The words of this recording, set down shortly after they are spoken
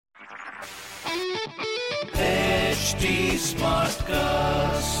HT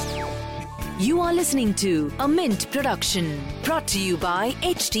Smartcast. You are listening to a Mint production brought to you by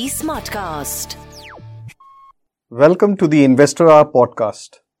HT Smartcast. Welcome to the Investor Hour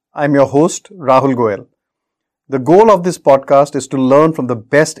podcast. I'm your host, Rahul Goel. The goal of this podcast is to learn from the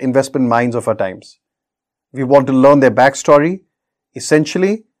best investment minds of our times. We want to learn their backstory,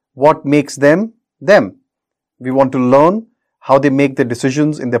 essentially what makes them, them. We want to learn how they make their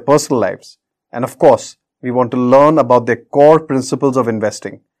decisions in their personal lives. And of course, we want to learn about their core principles of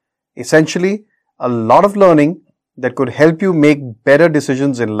investing. Essentially, a lot of learning that could help you make better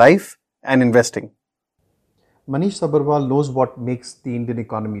decisions in life and investing. Manish Sabharwal knows what makes the Indian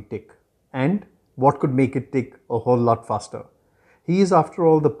economy tick and what could make it tick a whole lot faster. He is, after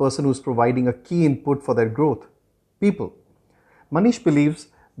all, the person who's providing a key input for their growth: people. Manish believes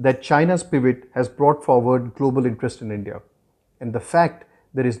that China's pivot has brought forward global interest in India, and the fact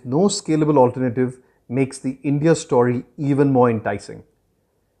there is no scalable alternative makes the India story even more enticing.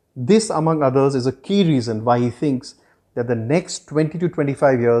 This, among others, is a key reason why he thinks that the next 20 to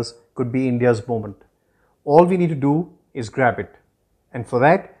 25 years could be India's moment. All we need to do is grab it. And for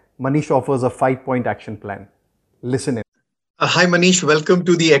that, Manish offers a 5-point action plan. Listen in. Hi, Manish. Welcome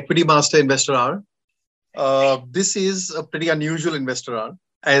to the Equity Master Investor Hour. This is a pretty unusual investor hour.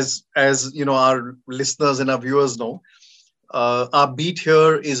 As you know, our listeners and our viewers know, our beat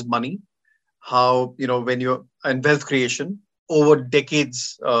here is money. How, when you're in wealth creation over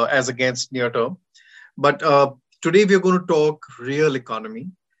decades as against near term. But today we're going to talk real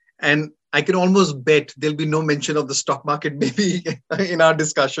economy. And I can almost bet there'll be no mention of the stock market maybe in our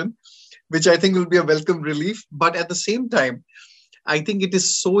discussion, which I think will be a welcome relief. But at the same time, I think it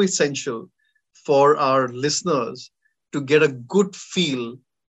is so essential for our listeners to get a good feel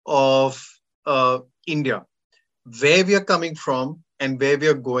of India, where we are coming from and where we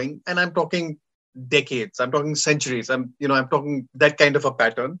are going. And I'm talking decades, I'm talking centuries, I'm talking that kind of a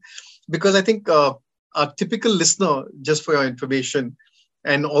pattern, because I think a typical listener, just for your information,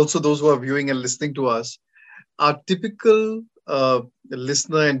 and also those who are viewing and listening to us, our typical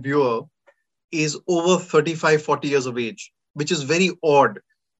listener and viewer is over 35, 40 years of age, which is very odd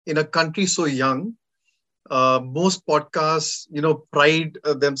in a country so young. Most podcasts, pride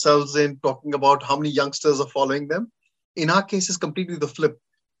themselves in talking about how many youngsters are following them. In our case, it's completely the flip.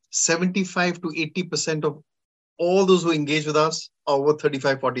 75 to 80% of all those who engage with us are over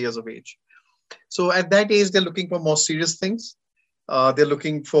 35, 40 years of age. So at that age, they're looking for more serious things. They're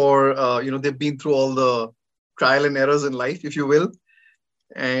looking for, they've been through all the trial and errors in life, if you will.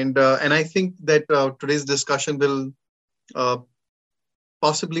 And I think that today's discussion will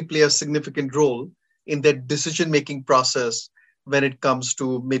possibly play a significant role in that decision-making process when it comes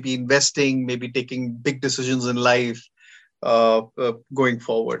to maybe investing, maybe taking big decisions in life going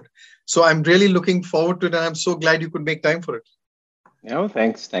forward. So I'm really looking forward to it, and I'm so glad you could make time for it.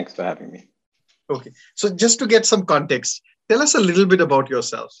 Thanks for having me. Okay. So just to get some context, tell us a little bit about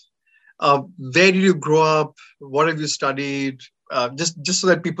yourself. Where did you grow up? What have you studied? Just so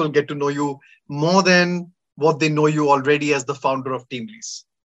that people get to know you more than what they know you already as the founder of TeamLease.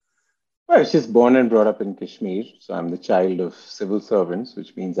 Well, I was just born and brought up in Kashmir. So I'm the child of civil servants,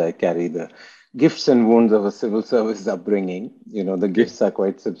 which means I carry the gifts and wounds of a civil service upbringing. The gifts are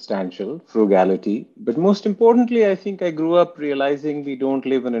quite substantial, frugality. But most importantly, I think I grew up realizing we don't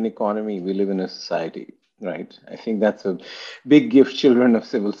live in an economy, we live in a society. Right. I think that's a big gift children of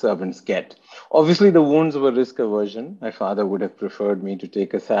civil servants get. Obviously, the wounds were risk aversion. My father would have preferred me to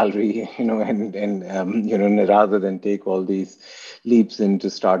take a salary, and rather than take all these leaps into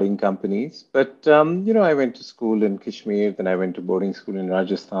starting companies. But, I went to school in Kashmir, then I went to boarding school in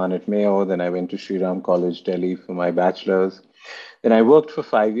Rajasthan at Mayo, then I went to Sri Ram College, Delhi for my bachelor's. Then I worked for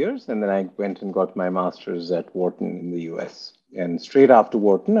 5 years, and then I went and got my master's at Wharton in the US. And straight after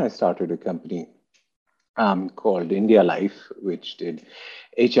Wharton, I started a company called India Life, which did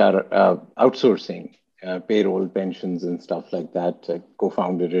HR outsourcing, payroll, pensions, and stuff like that. I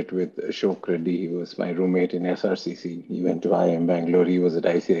co-founded it with Ashok Reddy. He was my roommate in SRCC. He went to IIM Bangalore. He was at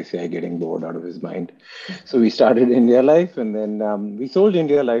ICICI getting bored out of his mind. So we started India Life, and then we sold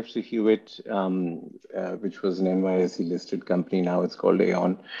India Life to Hewitt, which was an NYSE listed company. Now it's called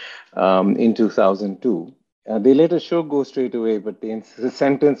Aon, in 2002. They let Ashok go straight away, but they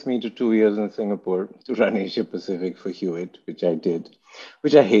sentenced me to 2 years in Singapore to run Asia Pacific for Hewitt, which I did,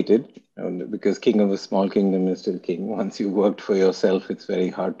 which I hated, because king of a small kingdom is still king. Once you worked for yourself, it's very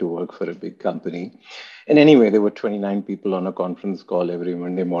hard to work for a big company. And anyway, there were 29 people on a conference call every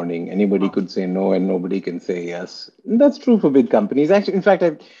Monday morning. Anybody could say no and nobody can say yes. And that's true for big companies. Actually, in fact,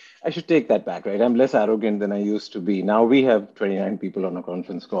 I should take that back, right? I'm less arrogant than I used to be. Now we have 29 people on a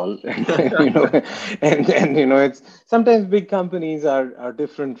conference call, and it's sometimes big companies are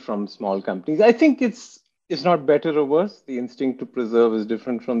different from small companies. I think it's not better or worse. The instinct to preserve is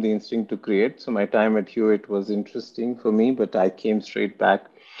different from the instinct to create. So my time at Hewitt was interesting for me, but I came straight back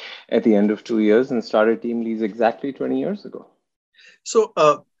at the end of 2 years and started Team Leads exactly 20 years ago. So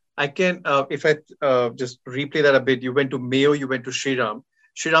I can, if I just replay that a bit, you went to Mayo, you went to Shriram.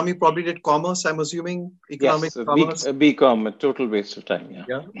 Shriram, you probably did commerce, I'm assuming, economic Yes, a commerce. BCom, a total waste of time. Yeah,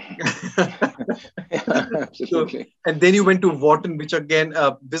 Yeah. yeah, So, absolutely. and then you went to Wharton, which again,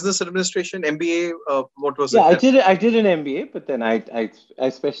 business administration, MBA. What was Yeah, it? I did an MBA, but then I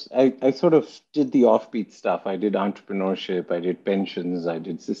sort of did the offbeat stuff. I did entrepreneurship, I did pensions, I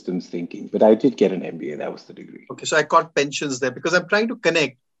did systems thinking, but I did get an MBA. That was the degree. Okay, so I caught pensions there because I'm trying to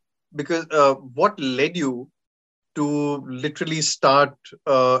connect. Because what led you to literally start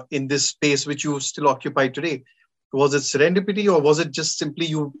in this space which you still occupy today? Was it serendipity or was it just simply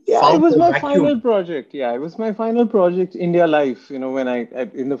you Yeah, it found was the my vacuum? final project. Yeah, it was my final project, India Life. When I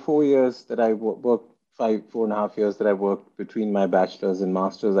in the 4 years that I worked, 4.5 years that I worked between my bachelor's and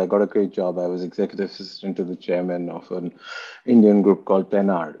master's, I got a great job. I was executive assistant to the chairman of an Indian group called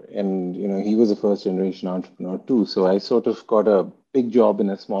Penard, and he was a first generation entrepreneur too. So I sort of got a big job in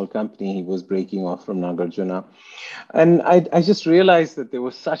a small company. He was breaking off from Nagarjuna. And I just realized that there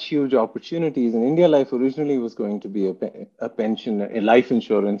were such huge opportunities. And India Life originally was going to be a pension, a life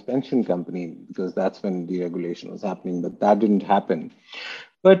insurance pension company, because that's when deregulation was happening. But that didn't happen.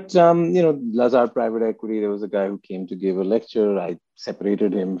 But Lazard Private Equity, there was a guy who came to give a lecture. I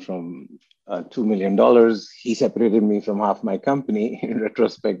separated him from $2 million. He separated me from half my company. In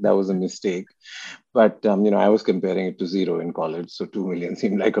retrospect, that was a mistake. But I was comparing it to zero in college, so 2 million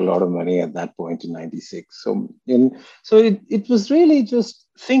seemed like a lot of money at that point in '96. So it was really just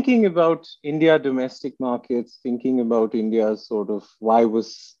thinking about India domestic markets, thinking about India's sort of why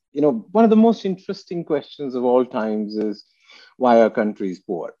was one of the most interesting questions of all times is why are countries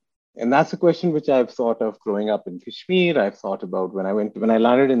poor? And that's a question which I've thought of growing up in Kashmir. I've thought about when I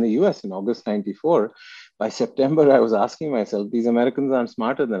landed in the US in August '94. By September, I was asking myself, these Americans aren't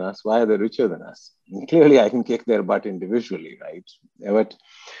smarter than us. Why are they richer than us? And clearly, I can kick their butt individually, right? But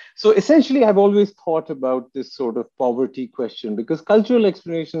so essentially, I've always thought about this sort of poverty question because cultural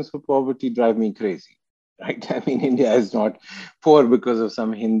explanations for poverty drive me crazy. Right? I mean, India is not poor because of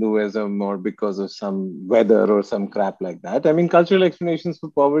some Hinduism or because of some weather or some crap like that. I mean, cultural explanations for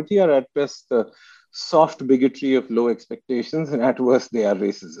poverty are at best the soft bigotry of low expectations, and at worst, they are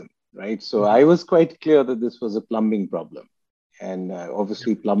racism, right? So I was quite clear that this was a plumbing problem. And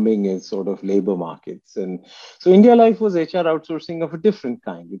obviously, plumbing is sort of labor markets. And so India Life was HR outsourcing of a different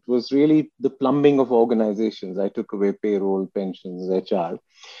kind. It was really the plumbing of organizations. I took away payroll, pensions, HR,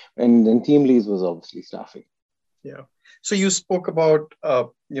 and then Team Leads was obviously staffing. Yeah. So you spoke about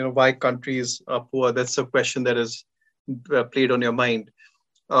why countries are poor. That's a question that is played on your mind.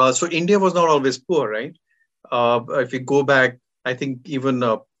 So India was not always poor, right? If we go back, I think even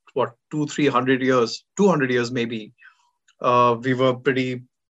what 200-300 years, 200 years maybe, we were pretty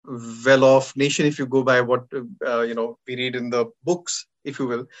well off nation if you go by what we read in the books, if you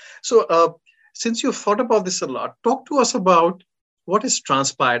will. So since you've thought about this a lot, talk to us about what has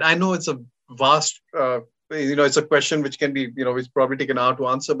transpired. I know it's a vast it's a question which can be which probably take an hour to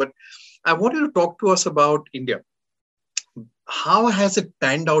answer, but I want you to talk to us about India. How has it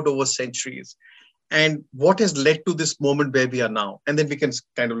panned out over centuries, and what has led to this moment where we are now, and then we can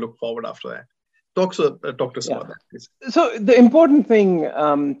kind of look forward after that. Talk to us Yeah. about that, please. So the important thing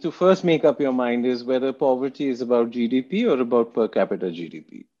to first make up your mind is whether poverty is about GDP or about per capita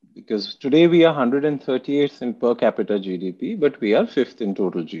GDP. Because today we are 138th in per capita GDP, but we are fifth in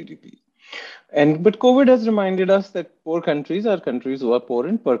total GDP. But COVID has reminded us that poor countries are countries who are poor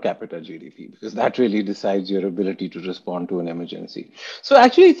in per capita GDP because that really decides your ability to respond to an emergency. So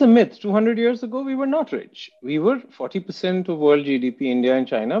actually, it's a myth. 200 years ago, we were not rich. We were 40% of world GDP, India and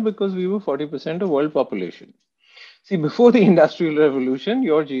China, because we were 40% of world population. See, before the Industrial Revolution,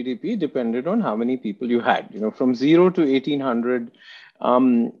 your GDP depended on how many people you had. From zero to 1800,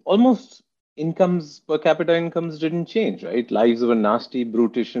 almost incomes, per capita incomes didn't change, right? Lives were nasty,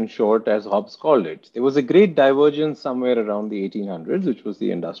 brutish, and short, as Hobbes called it. There was a great divergence somewhere around the 1800s, which was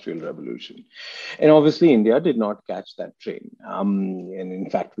the Industrial Revolution. And obviously, India did not catch that train. And in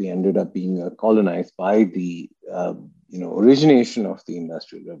fact, we ended up being colonized by the origination of the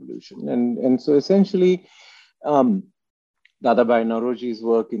Industrial Revolution. And so essentially, um, Dadabhai Naoroji's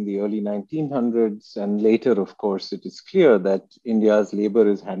work in the early 1900s, and later, of course, it is clear that India's labor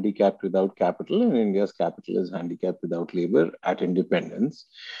is handicapped without capital, and India's capital is handicapped without labor at independence.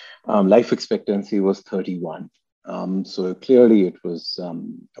 Life expectancy was 31. So clearly it was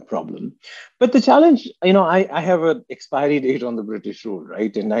a problem. But the challenge, I have an expiry date on the British rule,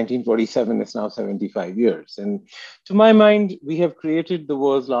 right? In 1947, it's now 75 years. And to my mind, we have created the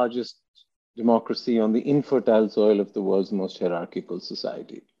world's largest democracy on the infertile soil of the world's most hierarchical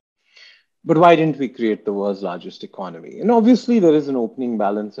society. But why didn't we create the world's largest economy? And obviously, there is an opening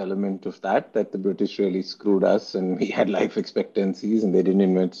balance element of that the British really screwed us and we had life expectancies and they didn't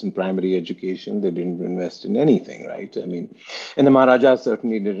invest in primary education. They didn't invest in anything, right? I mean, and the Maharajas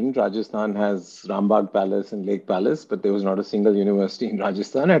certainly didn't. Rajasthan has Rambagh Palace and Lake Palace, but there was not a single university in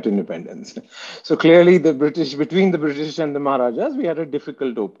Rajasthan at independence. So clearly, between the British and the Maharajas, we had a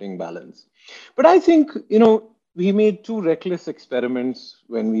difficult opening balance. But I think, we made two reckless experiments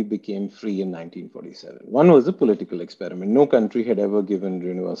when we became free in 1947. One was a political experiment. No country had ever given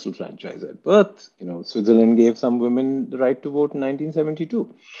universal franchise at birth. Switzerland gave some women the right to vote in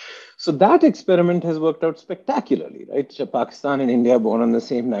 1972. So that experiment has worked out spectacularly, right? Pakistan and India, born on the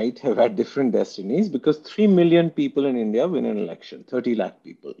same night, have had different destinies because 3 million people in India win an election, 30 lakh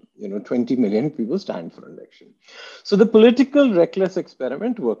people, 20 million people stand for an election. So the political reckless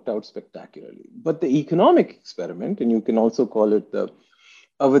experiment worked out spectacularly. But the economic experiment, and you can also call it the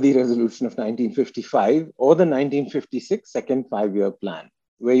Avadi Resolution of 1955 or the 1956 Second Five-Year Plan,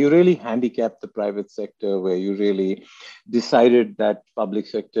 where you really handicapped the private sector, where you really decided that public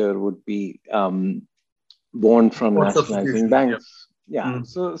sector would be born from Or nationalizing substitution. Yeah. banks. Yeah.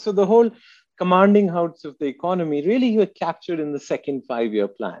 So the whole commanding heights of the economy really were captured in the second five-year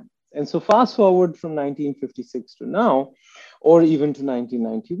plan. And so fast forward from 1956 to now, or even to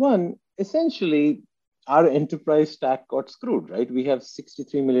 1991, essentially our enterprise stack got screwed, right? We have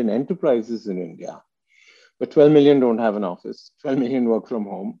 63 million enterprises in India, but 12 million don't have an office. 12 million work from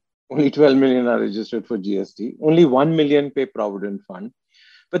home. Only 12 million are registered for GST. Only 1 million pay Provident Fund.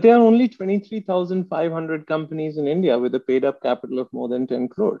 But there are only 23,500 companies in India with a paid up capital of more than 10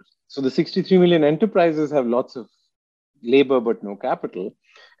 crores. So the 63 million enterprises have lots of labor but no capital.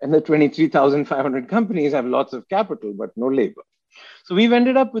 And the 23,500 companies have lots of capital but no labor. So we've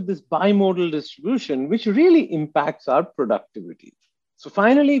ended up with this bimodal distribution, which really impacts our productivity. So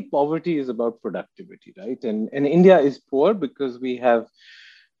finally, poverty is about productivity, right? And India is poor because we have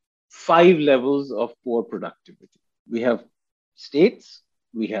 5 levels of poor productivity. We have states,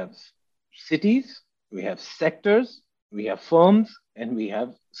 we have cities, we have sectors, we have firms, and we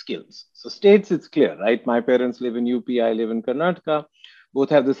have skills. So states, it's clear, right? My parents live in UP, I live in Karnataka. Both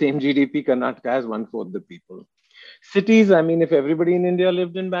have the same GDP. Karnataka has 1/4 the people. Cities, I mean, if everybody in India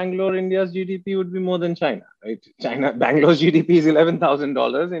lived in Bangalore, India's GDP would be more than China, right? Bangalore's GDP is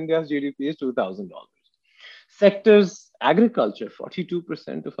 $11,000. India's GDP is $2,000. Sectors, agriculture,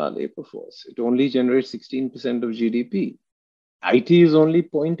 42% of our labor force. It only generates 16% of GDP. IT is only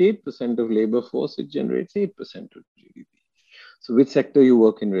 0.8% of labor force. It generates 8% of GDP. So which sector you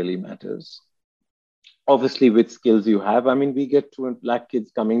work in really matters. Obviously, with skills you have. I mean, we get 2 lakh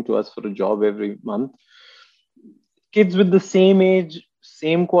kids coming to us for a job every month. Kids with the same age,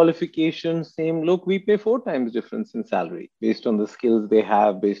 same qualifications, same look, we pay 4 times difference in salary based on the skills they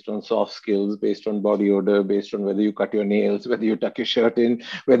have, based on soft skills, based on body odor, based on whether you cut your nails, whether you tuck your shirt in,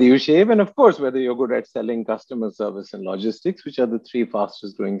 whether you shave, and of course, whether you're good at selling, customer service, and logistics, which are the 3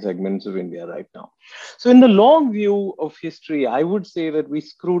 fastest growing segments of India right now. So in the long view of history, I would say that we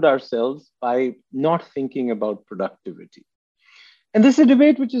screwed ourselves by not thinking about productivity. And this is a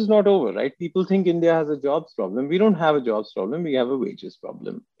debate which is not over, right? People think India has a jobs problem. We don't have a jobs problem. We have a wages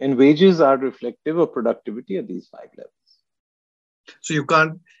problem. And wages are reflective of productivity at these 5 levels. So you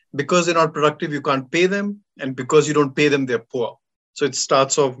can't, because they're not productive, you can't pay them. And because you don't pay them, they're poor. So it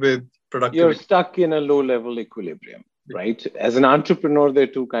starts off with productivity. You're stuck in a low level equilibrium, right? As an entrepreneur, there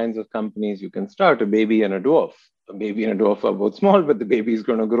are 2 kinds of companies you can start, a baby and a dwarf. A baby and a dwarf are both small, but the baby is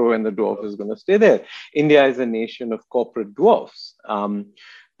going to grow and the dwarf is going to stay there. India is a nation of corporate dwarfs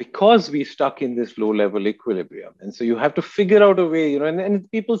because we stuck in this low level equilibrium. And so you have to figure out a way,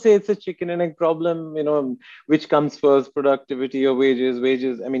 and people say it's a chicken and egg problem, which comes first, productivity or wages?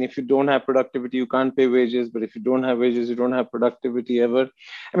 Wages. I mean, if you don't have productivity, you can't pay wages. But if you don't have wages, you don't have productivity ever.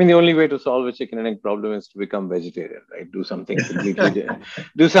 I mean, the only way to solve a chicken and egg problem is to become vegetarian, right? Do something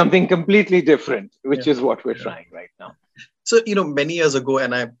completely different, which is what we're trying right now. So, many years ago,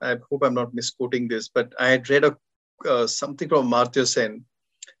 and I hope I'm not misquoting this, but I had read something from Amartya Sen,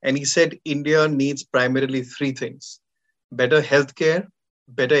 and he said India needs primarily 3 things: better healthcare,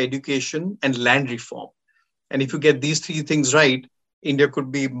 better education, and land reform. And if you get these three things right, India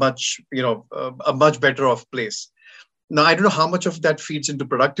could be a much better off place. Now, I don't know how much of that feeds into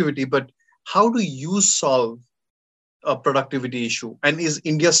productivity, but how do you solve a productivity issue? And is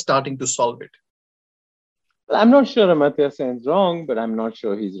India starting to solve it? Well, I'm not sure Amartya Sen's wrong, but I'm not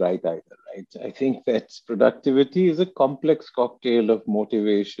sure he's right either, right? I think that productivity is a complex cocktail of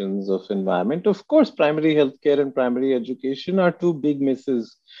motivations, of environment. Of course, primary healthcare and primary education are two big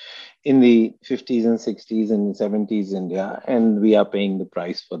misses in the 50s and 60s and 70s India, and we are paying the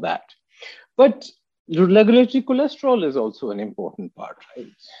price for that. But regulatory cholesterol is also an important part,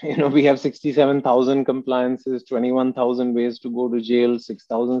 right? We have 67,000 compliances, 21,000 ways to go to jail,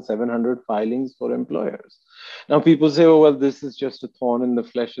 6,700 filings for employers. Now, people say, oh, well, this is just a thorn in the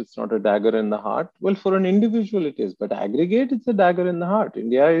flesh. It's not a dagger in the heart. Well, for an individual, it is. But aggregate, it's a dagger in the heart.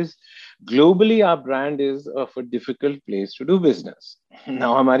 India is globally, our brand is of a difficult place to do business.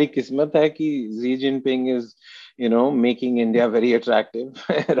 Now, हमारी किस्मत है कि Xi Jinping is making India very attractive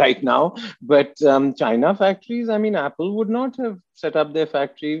right now. But China factories, I mean, Apple would not have set up their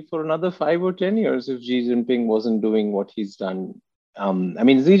factory for another 5 or 10 years if Xi Jinping wasn't doing what he's done. I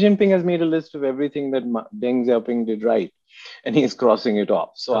mean, Xi Jinping has made a list of everything that Deng Xiaoping did right, and he's crossing it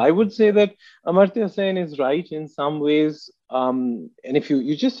off. So I would say that Amartya Sen is right in some ways. And if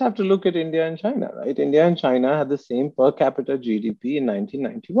you just have to look at India and China, right? India and China had the same per capita GDP in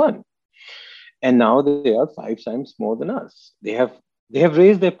 1991. And now they are 5 times more than us. They have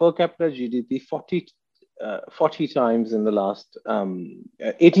raised their per capita GDP 40 times in the last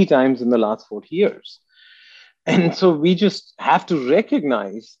 80 times in the last 40 years. And so we just have to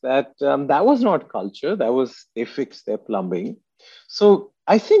recognize that that was not culture. That was, they fixed their plumbing. So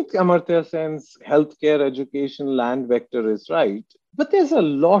I think Amartya Sen's healthcare, education, land vector is right. But there's a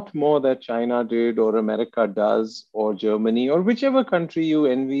lot more that China did, or America does, or Germany, or whichever country you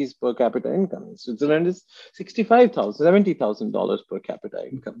envy's per capita income. Switzerland is $65,000, $70,000 per capita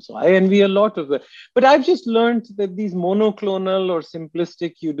income. So I envy a lot of that. But I've just learned that these monoclonal or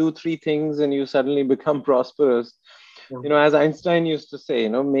simplistic, you do three things and you suddenly become prosperous. As Einstein used to say,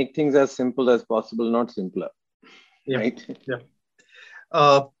 make things as simple as possible, not simpler. Yeah. Right?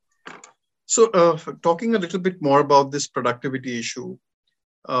 Yeah. So, talking a little bit more about this productivity issue,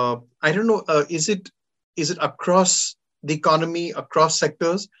 I don't know, is it across the economy, across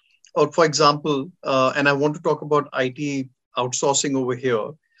sectors? Or, for example, and I want to talk about IT outsourcing over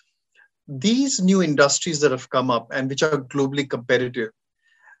here, these new industries that have come up and which are globally competitive,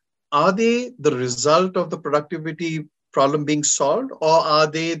 are they the result of the productivity problem being solved, or are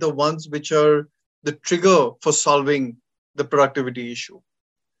they the ones which are the trigger for solving the productivity issue?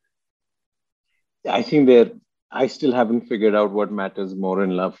 I think I still haven't figured out what matters more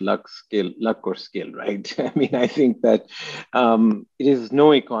in love, luck or skill, right? I mean, I think that it is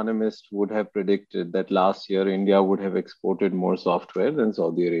no economist would have predicted that last year India would have exported more software than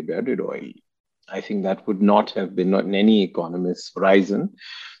Saudi Arabia did oil. I think that would not have been on any economist's horizon.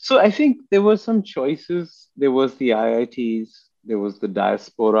 So I think there were some choices. There was the IITs, there was the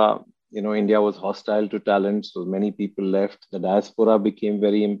diaspora. India was hostile to talent, so many people left. The diaspora became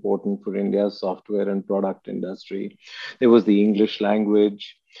very important for India's software and product industry. There was the English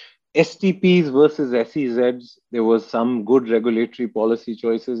language. STPs versus SEZs, there was some good regulatory policy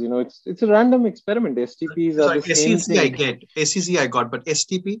choices. It's a random experiment. STPs are the same thing. SEZ I got, but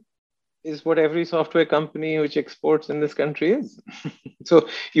STP? Is what every software company which exports in this country is. So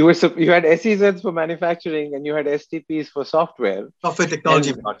you had SEZs for manufacturing and you had STPs for software. Software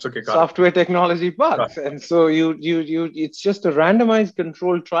technology parts. Okay, got software technology parts. And so it's just a randomized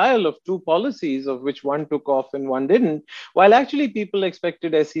controlled trial of two policies of which one took off and one didn't, while actually people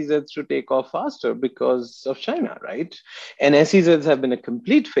expected SEZs to take off faster because of China, right? And SEZs have been a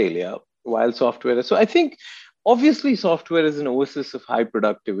complete failure while software. So I think obviously, software is an oasis of high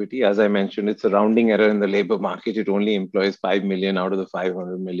productivity. As I mentioned, it's a rounding error in the labor market. It only employs 5 million out of the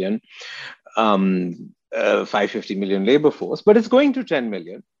 500 million, 550 million labor force, but it's going to 10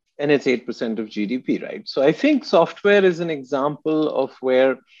 million and it's 8% of GDP, right? So I think software is an example of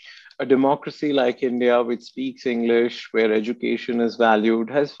where a democracy like India, which speaks English, where education is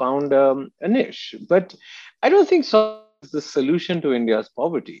valued, has found a niche. But I don't think software is the solution to India's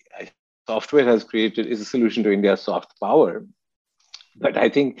poverty. Software is a solution to India's soft power. But I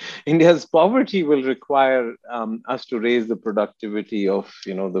think India's poverty will require us to raise the productivity of,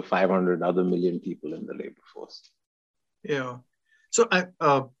 the 500 other million people in the labor force. Yeah. So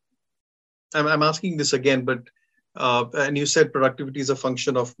I'm asking this again, but and you said productivity is a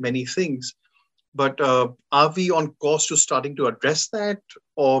function of many things. But are we on course to starting to address that,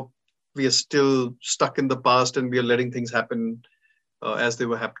 or we are still stuck in the past and we are letting things happen as they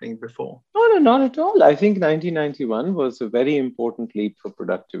were happening before? No, no, not at all. I think 1991 was a very important leap for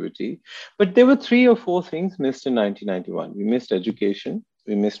productivity. But there were three or four things missed in 1991. We missed education,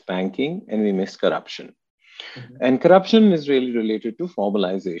 we missed banking, and we missed corruption. Mhm. And corruption is really related to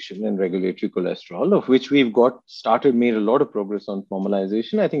formalization and regulatory cholesterol, of which we've got started, made a lot of progress on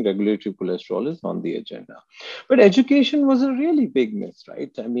formalization. I think regulatory cholesterol is on the agenda. But education was a really big miss,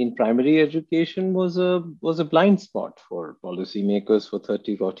 right? I mean, primary education was a blind spot for policymakers for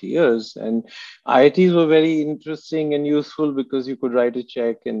 30, 40 years. And IITs were very interesting and useful because you could write a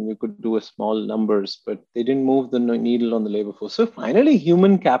check and you could do a small numbers, but they didn't move the needle on the labor force. So finally,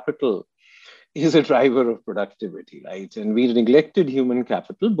 human capital is a driver of productivity, right? And we neglected human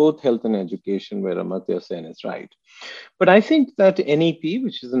capital, both health and education, where Amartya Sen is right. But I think that NEP,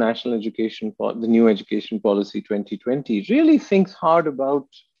 which is the National Education, the New Education Policy 2020, really thinks hard about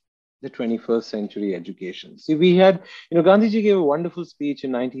the 21st century education. See, we had, Gandhiji gave a wonderful speech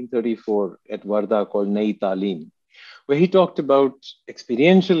in 1934 at Warda called Nai Talim, where he talked about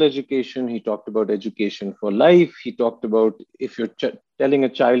experiential education. He talked about education for life. He talked about if you're telling a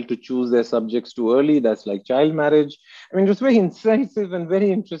child to choose their subjects too early, that's like child marriage. I mean, it was very incisive and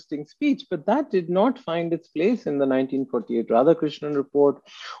very interesting speech, but that did not find its place in the 1948 Radhakrishnan report,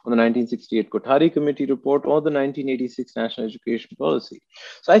 or the 1968 Kothari Committee report, or the 1986 National Education Policy.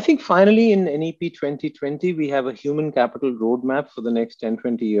 So I think finally in NEP 2020, we have a human capital roadmap for the next 10,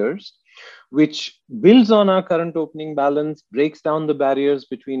 20 years, which builds on our current opening balance, breaks down the barriers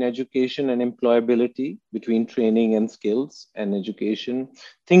between education and employability, between training and skills and education,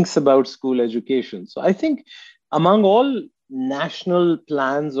 thinks about school education. So I think among all national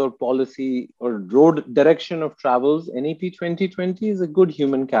plans or policy or road direction of travels, NEP 2020 is a good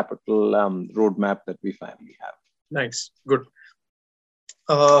human capital roadmap that we finally have. Nice, good.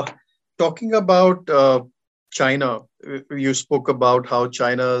 Uh, Talking about China, you spoke about how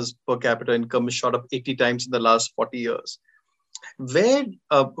China's per capita income has shot up 80 times in the last 40 years.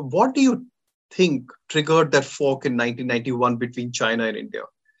 What do you think triggered that fork in 1991 between China and India?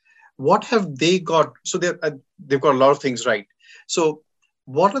 What have they got? So they've got a lot of things right. So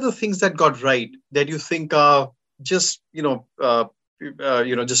what are the things that got right that you think are just,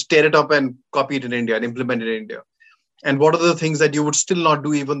 just tear it up and copy it in India and implement it in India? And what are the things that you would still not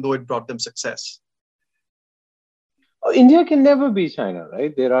do even though it brought them success? Oh, India can never be China,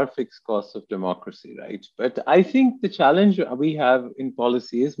 right? There are fixed costs of democracy, right? But I think the challenge we have in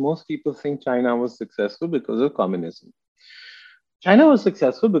policy is most people think China was successful because of communism. China was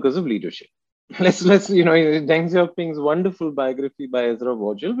successful because of leadership. Deng Xiaoping's wonderful biography by Ezra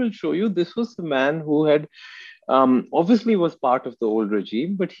Vogel will show you this was the man who had obviously was part of the old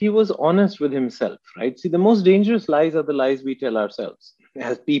regime, but he was honest with himself, right? See, the most dangerous lies are the lies we tell ourselves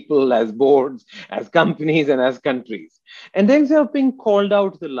as people, as boards, as companies, and as countries. And Deng Xiaoping called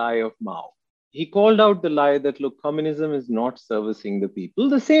out the lie of Mao. He called out the lie that, look, communism is not servicing the people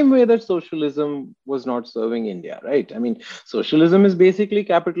the same way that socialism was not serving India, right? I mean, socialism is basically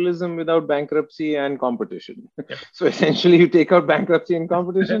capitalism without bankruptcy and competition. Yep. So essentially, you take out bankruptcy and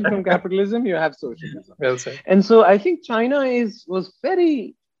competition from capitalism, you have socialism. Well said. And so I think China was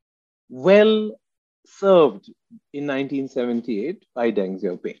very well served in 1978 by Deng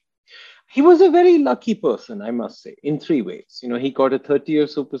Xiaoping. He was a very lucky person, I must say, in three ways. He got a 30-year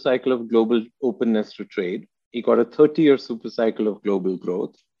super cycle of global openness to trade. He got a 30-year super cycle of global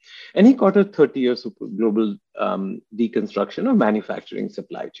growth. And he got a 30-year global deconstruction of manufacturing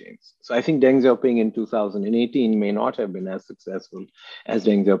supply chains. So I think Deng Xiaoping in 2018 may not have been as successful as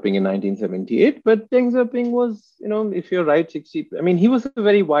Deng Xiaoping in 1978, but Deng Xiaoping was, if you're right, 60, I mean, he was a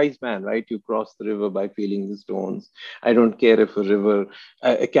very wise man, right? You cross the river by feeling the stones. I don't care if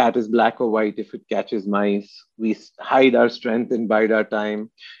a cat is black or white, if it catches mice. We hide our strength and bide our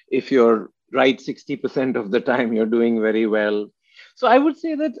time. If you're right 60% of the time, you're doing very well. So I would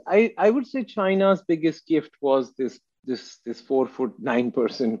say that I would say China's biggest gift was this 4'9"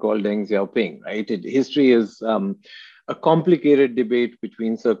 person called Deng Xiaoping, right? History is a complicated debate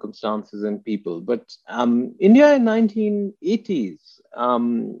between circumstances and people. But India in 1980s,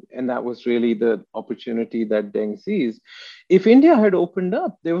 and that was really the opportunity that Deng sees. If India had opened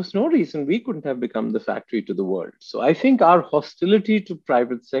up, there was no reason we couldn't have become the factory to the world. So I think our hostility to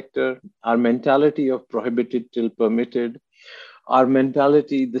private sector, our mentality of prohibited till permitted, our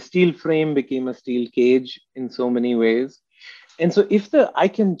mentality, the steel frame became a steel cage in so many ways. And so if the I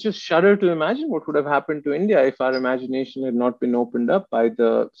can just shudder to imagine what would have happened to India if our imagination had not been opened up by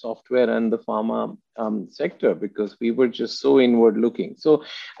the software and the pharma sector, because we were just so inward looking. So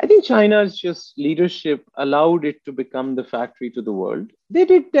I think China's just leadership allowed it to become the factory to the world. They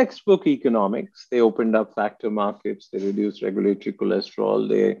did textbook economics. They opened up factor markets. They reduced regulatory cholesterol.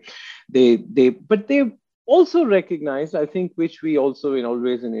 But they also recognized, I think, which we also in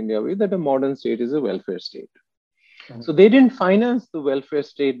always in India, with that a modern state is a welfare state. So they didn't finance the welfare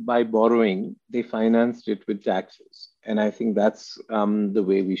state by borrowing; they financed it with taxes, and I think that's the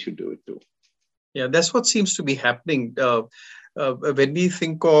way we should do it too. Yeah, that's what seems to be happening. When we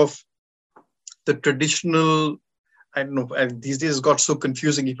think of the traditional, I don't know, and these days got so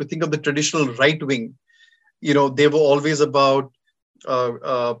confusing. If you think of the traditional right wing, they were always about,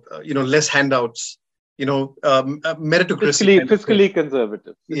 less handouts, meritocracy kind of thing. Fiscally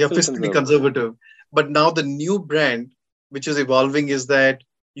conservative. Yeah, Fiscal fiscally conservative. conservative. But now the new brand, which is evolving, is that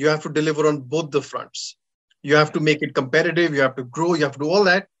you have to deliver on both the fronts. You have to make it competitive. You have to grow. You have to do all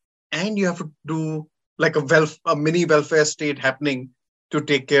that, and you have to do like a mini welfare state happening to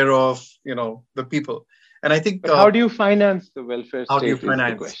take care of the people. And I think But how do you finance the welfare how do you state is the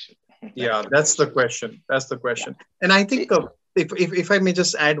finance? question. Yeah, That's the that's the question. question. That's the Yeah. question. And I think See, if I may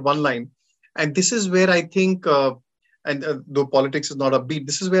just add one line, and this is where I think, and though politics is not a beat,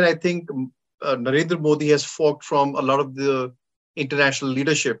 this is where I think Narendra Modi has forked from a lot of the international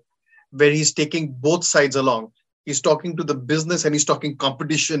leadership, where he's taking both sides along. He's talking to the business and he's talking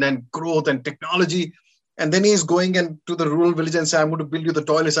competition and growth and technology. And then he's going and to the rural village and say, I'm going to build you the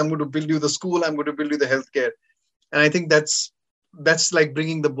toilets, I'm going to build you the school, I'm going to build you the healthcare. And I think that's like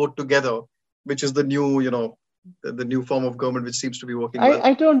bringing the both together, which is the new, the new form of government, which seems to be working well.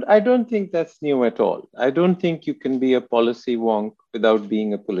 I don't think that's new at all. I don't think you can be a policy wonk without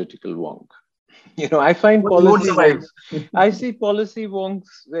being a political wonk. I find You won't policy survive. wonks. I see policy wonks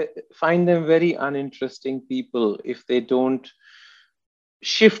find them very uninteresting people if they don't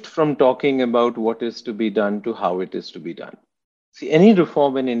shift from talking about what is to be done to how it is to be done. See, any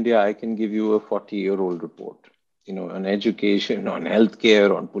reform in India, I can give you a 40-year-old report, on education, on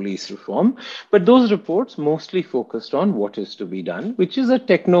healthcare, on police reform. But those reports mostly focused on what is to be done, which is a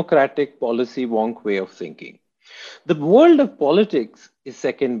technocratic policy wonk way of thinking. The world of politics is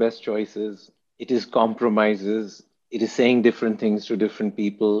second best choices. It is compromises. It is saying different things to different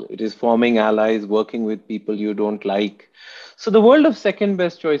people. It is forming allies, working with people you don't like. So the world of second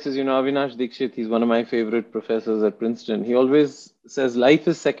best choices, Avinash Dikshit, he's one of my favorite professors at Princeton. He always says life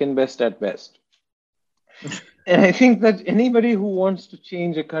is second best at best. And I think that anybody who wants to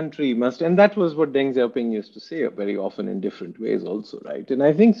change a country must, and that was what Deng Xiaoping used to say very often in different ways, also, right? And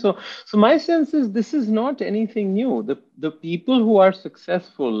I think so. So my sense is this is not anything new. The people who are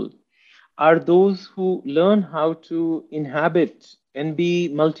successful are those who learn how to inhabit and be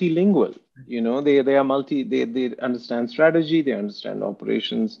multilingual. They are they understand strategy, they understand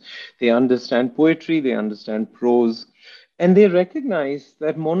operations, they understand poetry, they understand prose, and they recognize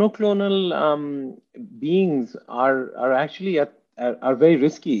that monoclonal beings are actually are very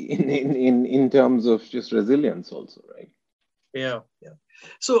risky in terms of just resilience also, right? Yeah, yeah.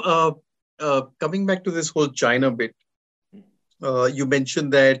 So, coming back to this whole China bit, you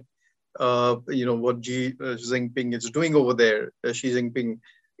mentioned that what Xi Jinping is doing over there. Xi Jinping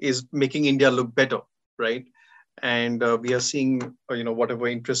is making India look better, right? And we are seeing, whatever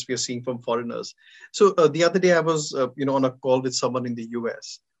interest we are seeing from foreigners. So the other day I was, on a call with someone in the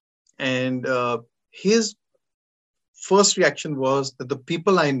US, and his first reaction was that the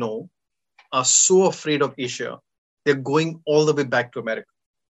people I know are so afraid of Asia, they're going all the way back to America.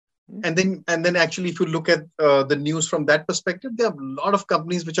 And then actually, if you look at the news from that perspective, there are a lot of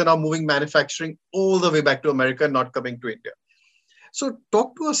companies which are now moving manufacturing all the way back to America and not coming to India. So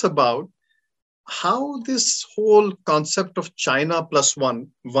talk to us about how this whole concept of China plus one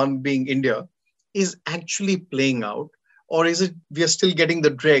being India, is actually playing out, or is it we are still getting the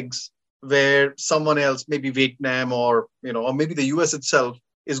dregs where someone else, maybe Vietnam or maybe the US itself,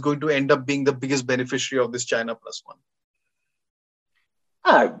 is going to end up being the biggest beneficiary of this China plus one?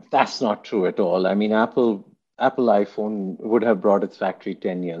 That's not true at all. I mean, Apple iPhone would have brought its factory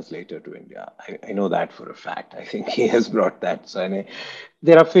 10 years later to India. I know that for a fact. I think he has brought that. So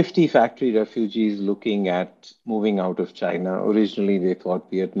there are 50 factory refugees looking at moving out of China. Originally, they thought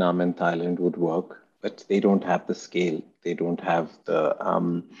Vietnam and Thailand would work, but they don't have the scale. They don't have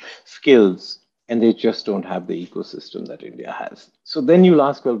the skills, and they just don't have the ecosystem that India has. So then you'll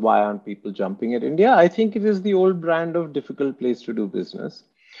ask, well, why aren't people jumping at India? I think it is the old brand of difficult place to do business.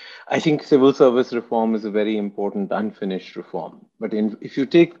 I think civil service reform is a very important unfinished reform. But if you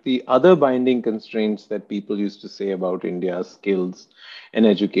take the other binding constraints that people used to say about India's skills and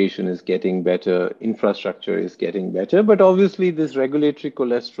education is getting better, infrastructure is getting better, but obviously this regulatory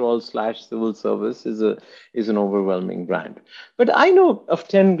cholesterol slash civil service is an overwhelming brand. But I know of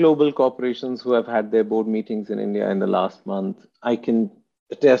 10 global corporations who have had their board meetings in India in the last month. I can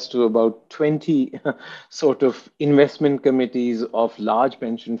attest to about 20 sort of investment committees of large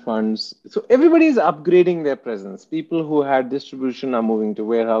pension funds. So everybody is upgrading their presence. People who had distribution are moving to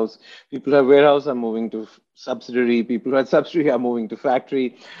warehouse. People who have warehouse are moving to subsidiary. People who had subsidiary are moving to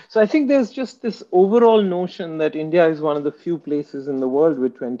factory. So I think there's just this overall notion that India is one of the few places in the world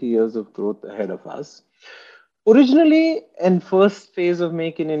with 20 years of growth ahead of us. Originally, and first phase of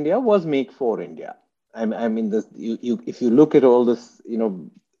Make in India was Make for India. I mean, if you look at all this,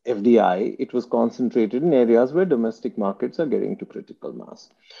 FDI, it was concentrated in areas where domestic markets are getting to critical mass.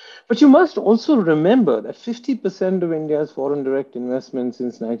 But you must also remember that 50% of India's foreign direct investment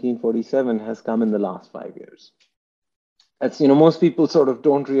since 1947 has come in the last 5 years. That's, most people sort of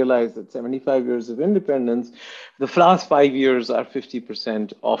don't realize that 75 years of independence, the last 5 years are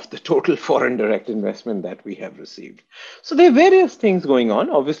 50% of the total foreign direct investment that we have received. So there are various things going on.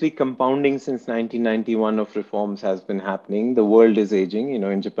 Obviously, compounding since 1991 of reforms has been happening. The world is aging.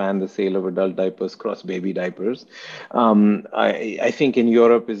 In Japan, the sale of adult diapers cross baby diapers. I think in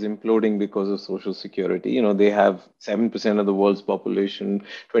Europe is imploding because of social security. They have 7% of the world's population,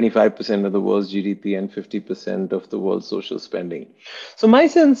 25% of the world's GDP, and 50% of the world's social spending. So my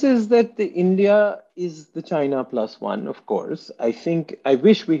sense is that the India is the China plus one, of course. I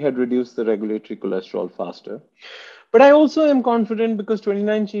wish we had reduced the regulatory cholesterol faster. But I also am confident because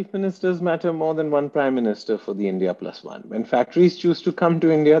 29 chief ministers matter more than one prime minister for the India plus one. When factories choose to come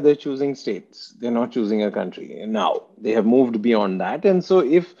to India, they're choosing states. They're not choosing a country. And now they have moved beyond that. And so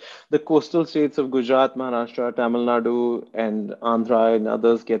if the coastal states of Gujarat, Maharashtra, Tamil Nadu, and Andhra and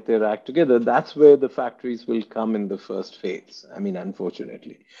others get their act together, that's where the factories will come in the first phase. I mean,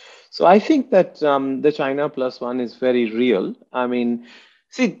 unfortunately. So I think that the China plus one is very real. I mean,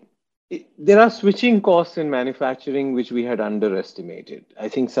 see, there are switching costs in manufacturing which we had underestimated. I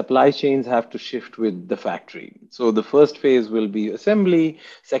think supply chains have to shift with the factory. So the first phase will be assembly,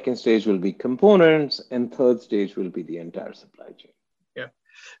 second stage will be components, and third stage will be the entire supply chain. Yeah.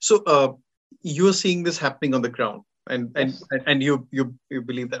 So you're seeing this happening on the ground, and Yes. and you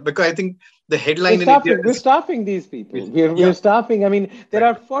believe that, because I think the We're headline in India staffing. We're is staffing these people. We're yeah, staffing. I mean, there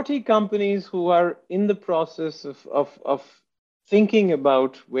right, are 40 companies who are in the process of thinking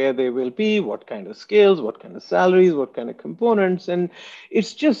about where they will be, what kind of skills, what kind of salaries, what kind of components, and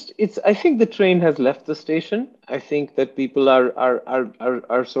it's. I think the train has left the station. I think that people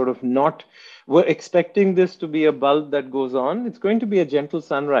are sort of not. We're expecting this to be a bulb that goes on. It's going to be a gentle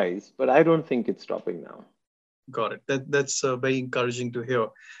sunrise, but I don't think it's stopping now. got it. That's very encouraging to hear.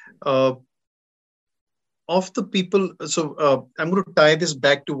 Uh, of the people, so I'm going to tie this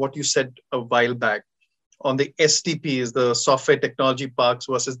back to what you said a while back on the STPs, the software technology parks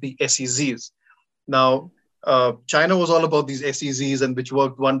versus the SEZs. Now, China was all about these SEZs and which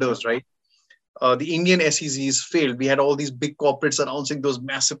worked wonders, right? The Indian SEZs failed. We had all these big corporates announcing those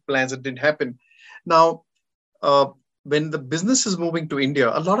massive plans that didn't happen. Now, uh, when the business is moving to India,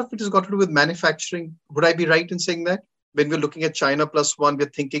 a lot of it has got to do with manufacturing. Would I be right in saying that? When we're looking at China plus one, we're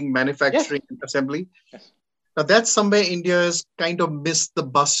thinking Yes. manufacturing and assembly. Yes. Now, that's somewhere India has kind of missed the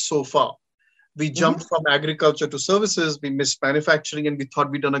bus so far. We jumped Mhm. from agriculture to services, we missed manufacturing, and we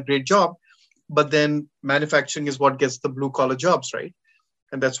thought we'd done a great job. But then manufacturing is what gets the blue collar jobs, right?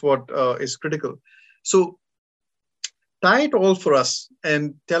 And that's what is critical. So tie it all for us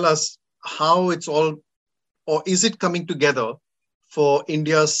and tell us how it's all, or is it coming together for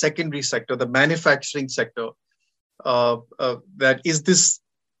India's secondary sector, the manufacturing sector? That is this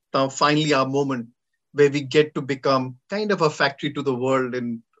now finally our moment where we get to become kind of a factory to the world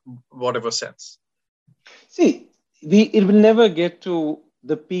in whatever sense. See, it will never get to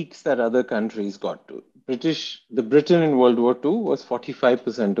the peaks that other countries got to. The Britain in World War II was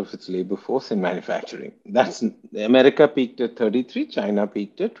 45% of its labor force in manufacturing. That's America peaked at 33, China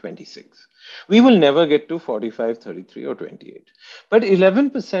peaked at 26. We will never get to 45, 33, or 28. But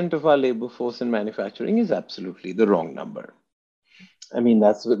 11% of our labor force in manufacturing is absolutely the wrong number. I mean,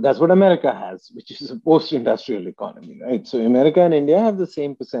 that's what America has, which is a post-industrial economy, right? So America and India have the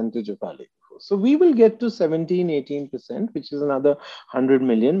same percentage of our labor force. So we will get to 17, 18%, which is another 100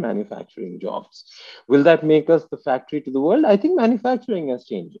 million manufacturing jobs. Will that make us the factory to the world? I think manufacturing has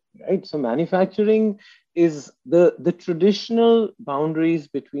changed, right? So manufacturing is the traditional boundaries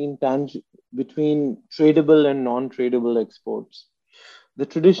between tradable and non-tradable exports the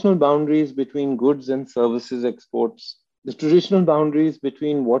traditional boundaries between goods and services exports, the traditional boundaries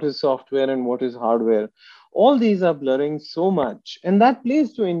between what is software and what is hardware, all these are blurring so much. And that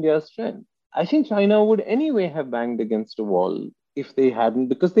plays to India's strength. I think China would anyway have banged against a wall if they hadn't,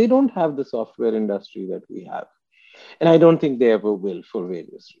 because they don't have the software industry that we have. And I don't think they ever will for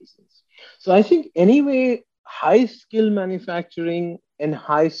various reasons. So I think anyway, high skill manufacturing and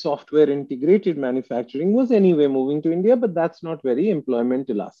high software integrated manufacturing was anyway moving to India, but that's not very employment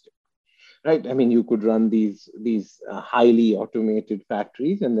elastic, right? I mean, you could run these highly automated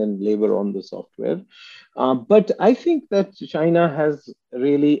factories and then labor on the software. But I think that China has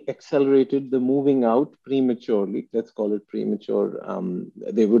really accelerated the moving out prematurely. Let's call it premature.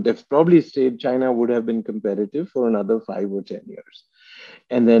 They would have probably stayed. China would have been competitive for another 5 or 10 years.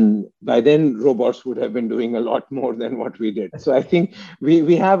 And then by then, robots would have been doing a lot more than what we did. So I think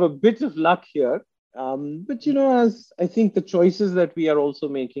we have a bit of luck here. But as I think the choices that we are also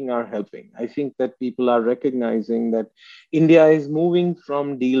making are helping. I think that people are recognizing that India is moving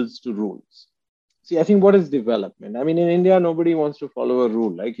from deals to rules. See, I think what is development? I mean, in India, nobody wants to follow a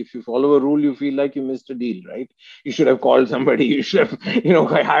rule. Like if you follow a rule, you feel like you missed a deal, right? You should have called somebody. You should have,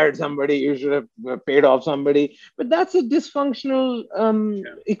 hired somebody. You should have paid off somebody. But that's a dysfunctional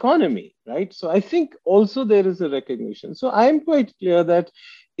economy, right? So I think also there is a recognition. So I'm quite clear that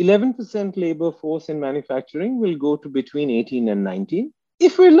 11% labor force in manufacturing will go to between 18 and 19.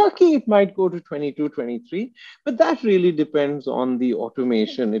 If we're lucky, it might go to 22, 23, but that really depends on the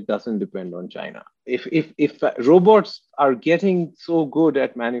automation. It doesn't depend on China. If robots are getting so good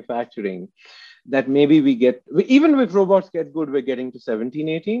at manufacturing that maybe even if robots get good, we're getting to 17,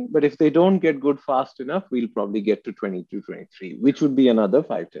 18. But if they don't get good fast enough, we'll probably get to 22, 23, which would be another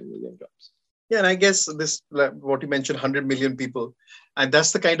 5, 10 million jobs. Yeah, and I guess this, like what you mentioned, 100 million people, and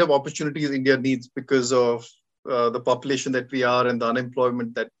that's the kind of opportunities India needs because of the population that we are and the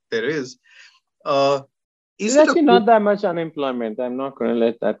unemployment that there is. There's actually not that much unemployment. I'm not going to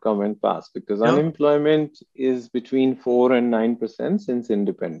let that comment pass because unemployment is between 4 and 9% since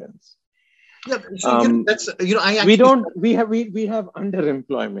independence. Yeah, so that's I actually we have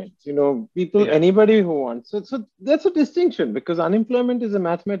underemployment. Anybody who wants. So that's a distinction because unemployment is a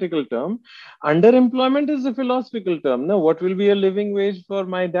mathematical term, underemployment is a philosophical term. Now, what will be a living wage for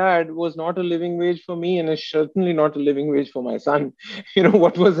my dad was not a living wage for me, and is certainly not a living wage for my son.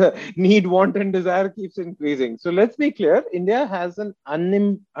 What was a need, want, and desire keeps increasing. So let's be clear: India has an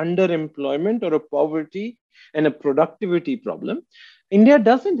underemployment or a poverty and a productivity problem. India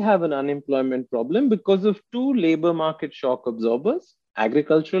doesn't have an unemployment problem because of two labor market shock absorbers: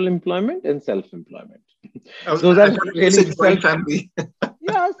 agricultural employment and self-employment. Those are really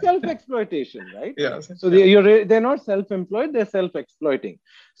self-exploitation, right? Yeah. So they're not self-employed, they're self-exploiting.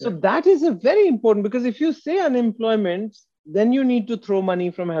 So that is a very important, because if you say unemployment, then you need to throw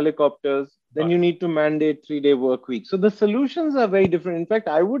money from helicopters, then you need to mandate 3-day work week. So the solutions are very different. In fact,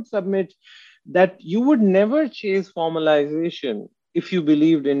 I would submit that you would never chase formalization if you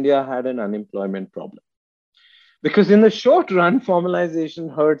believed India had an unemployment problem. Because in the short run,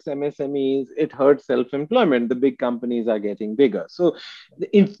 formalization hurts MSMEs, it hurts self-employment. The big companies are getting bigger. So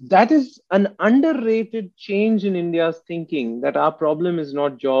if that is an underrated change in India's thinking, that our problem is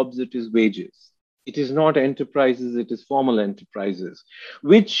not jobs, it is wages. It is not enterprises, it is formal enterprises,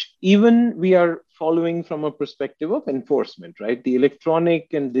 which even we are following from a perspective of enforcement, right? The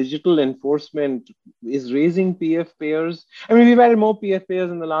electronic and digital enforcement is raising PF payers. I mean, we've had more PF payers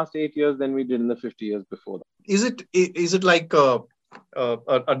in the last 8 years than we did in the 50 years before that. Is it like a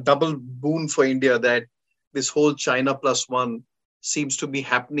double boon for India that this whole China plus one seems to be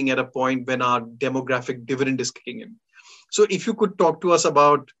happening at a point when our demographic dividend is kicking in? So if you could talk to us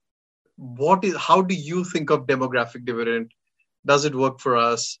about how do you think of demographic dividend? Does it work for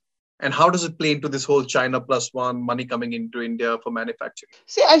us? And how does it play into this whole China plus one, money coming into India for manufacturing?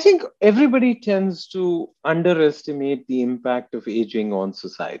 See, I think everybody tends to underestimate the impact of aging on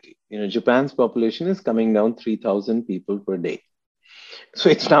society. Japan's population is coming down 3,000 people per day. So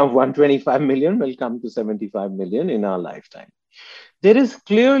it's now 125 million, will come to 75 million in our lifetime. There is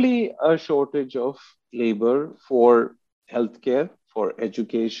clearly a shortage of labor for healthcare, for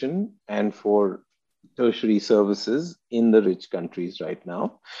education, and for tertiary services in the rich countries right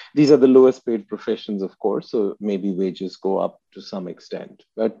now. These are the lowest paid professions, of course, so maybe wages go up to some extent.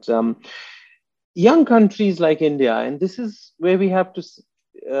 But young countries like India, and this is where we have to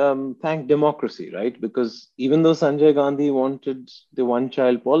thank democracy, right? Because even though Sanjay Gandhi wanted the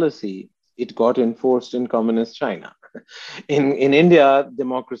one-child policy, it got enforced in communist China. In India,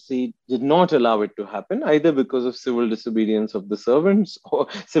 democracy did not allow it to happen, either because of civil disobedience of the servants or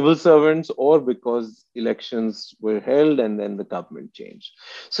civil servants, or because elections were held and then the government changed.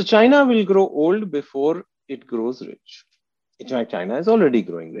 So China will grow old before it grows rich. In fact, China is already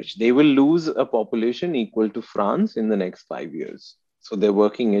growing rich. They will lose a population equal to France in the next 5 years. So their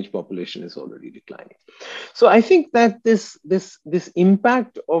working age population is already declining. So I think that this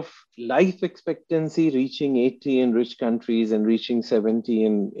impact of life expectancy reaching 80 in rich countries and reaching 70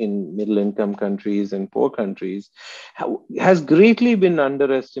 in middle income countries and poor countries has greatly been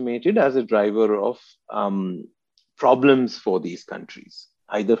underestimated as a driver of problems for these countries.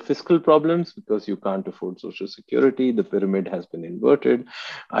 Either fiscal problems because you can't afford social security, the pyramid has been inverted,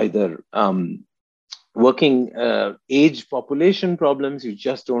 either working age population problems, you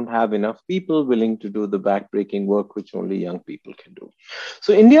just don't have enough people willing to do the backbreaking work which only young people can do.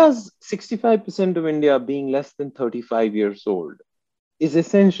 So India's 65% of India being less than 35 years old is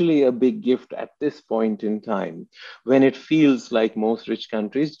essentially a big gift at this point in time when it feels like most rich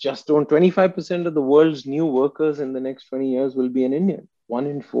countries just don't. 25% of the world's new workers in the next 20 years will be an Indian. 1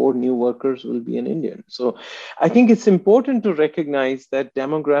 in 4 new workers will be an Indian. So I think it's important to recognize that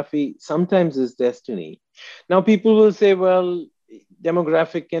demography sometimes is destiny. Now, people will say, well,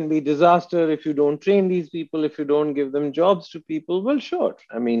 demographic can be disaster if you don't train these people, if you don't give them jobs to people. Well, sure.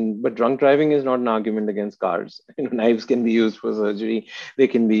 I mean, but drunk driving is not an argument against cars. Knives can be used for surgery. They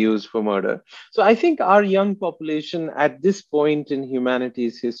can be used for murder. So I think our young population at this point in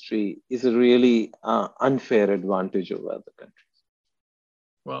humanity's history is a really unfair advantage over other countries.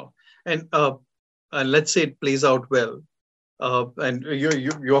 Wow. And let's say it plays out well. And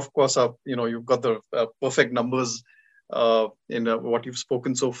you of course are, you've got the perfect numbers in what you've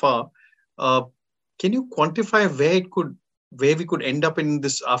spoken so far. Can you quantify where we could end up in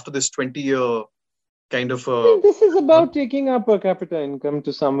this after this 20-year kind of? This is about taking our per capita income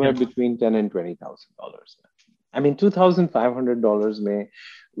to somewhere between $10,000 and $20,000. I mean, $2,500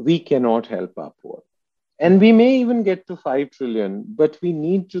 we cannot help our poor. And we may even get to 5 trillion, but we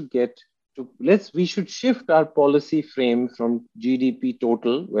need to get to, we should shift our policy frame from GDP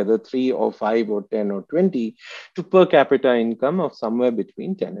total, whether 3 or 5 or 10 or 20, to per capita income of somewhere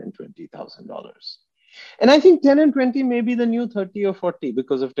between $10,000 and $20,000. And I think 10 and 20 may be the new 30 or 40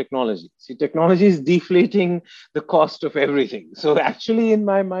 because of technology. See, technology is deflating the cost of everything. So actually, in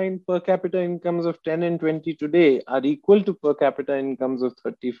my mind, per capita incomes of 10 and 20 today are equal to per capita incomes of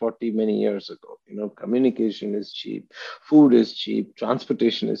 30, 40 many years ago. Communication is cheap, food is cheap,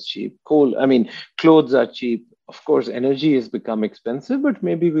 transportation is cheap, clothes are cheap. Of course, energy has become expensive, but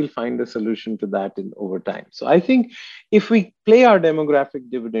maybe we'll find a solution to that over time. So I think if we play our demographic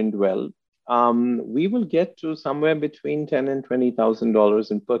dividend well, we will get to somewhere between $10,000 and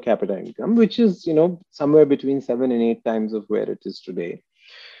 $20,000 in per capita income, which is, somewhere between 7 and 8 times of where it is today.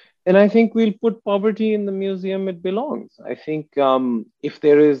 And I think we'll put poverty in the museum it belongs. I think if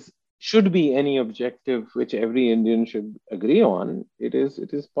there should be any objective which every Indian should agree on, it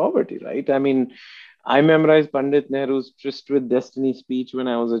is poverty, right? I mean, I memorized Pandit Nehru's Tryst with Destiny speech when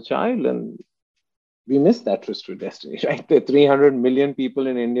I was a child, and we missed that tryst with destiny, right? There are 300 million people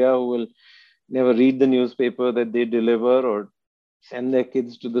in India who will never read the newspaper that they deliver, or send their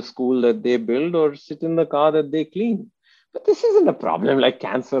kids to the school that they build, or sit in the car that they clean. But this isn't a problem like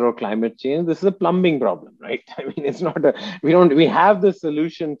cancer or climate change. This is a plumbing problem, right? I mean, it's not we have the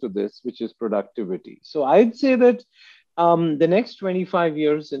solution to this, which is productivity. So I'd say that the next 25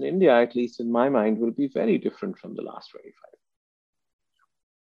 years in India, at least in my mind, will be very different from the last 25.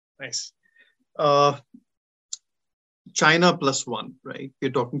 Nice. China plus one, right?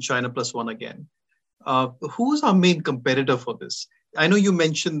 We're talking China plus one again. Who's our main competitor for this? I know you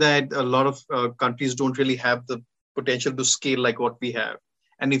mentioned that a lot of countries don't really have the potential to scale like what we have.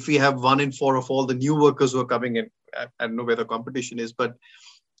 And if we have 1 in 4 of all the new workers who are coming in, I don't know where the competition is, but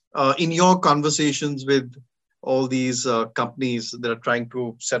in your conversations with all these companies that are trying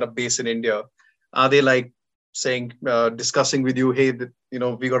to set up base in India, are they like saying, discussing with you, hey,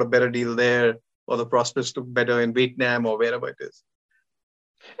 we got a better deal there, or the prospects look better in Vietnam or wherever it is?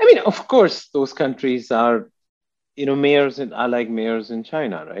 I mean, of course, those countries are, mayors are like mayors in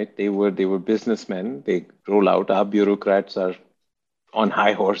China, right? They were businessmen. They roll out. Our bureaucrats are on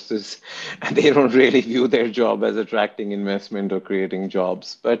high horses, and they don't really view their job as attracting investment or creating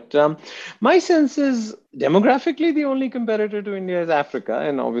jobs. But my sense is demographically, the only competitor to India is Africa.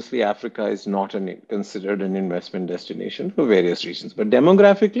 And obviously, Africa is not considered an investment destination for various reasons. But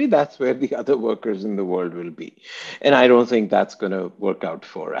demographically, that's where the other workers in the world will be. And I don't think that's going to work out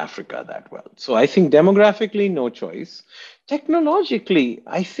for Africa that well. So I think demographically, no choice. Technologically,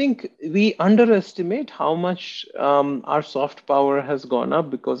 I think we underestimate how much our soft power has gone up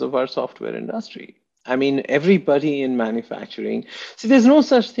because of our software industry. I mean, everybody in manufacturing. See, there's no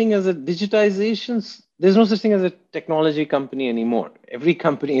such thing as a digitization. There's no such thing as a technology company anymore. Every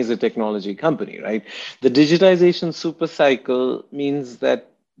company is a technology company, right? The digitization super cycle means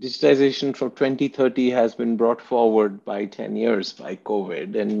that digitization from 2030 has been brought forward by 10 years by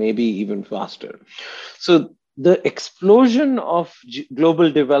COVID and maybe even faster. So the explosion of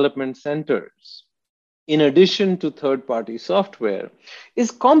global development centers, in addition to third-party software, is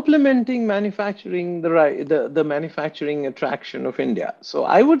complementing manufacturing the manufacturing attraction of India. So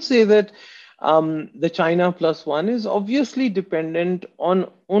I would say that the China plus one is obviously dependent on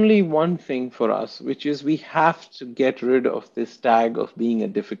only one thing for us, which is we have to get rid of this tag of being a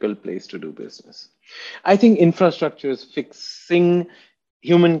difficult place to do business. I think infrastructure is fixing,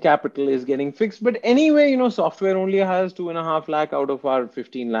 human capital is getting fixed. But anyway, software only has 2.5 lakh out of our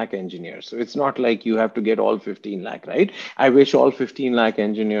 15 lakh engineers. So it's not like you have to get all 15 lakh, right? I wish all 15 lakh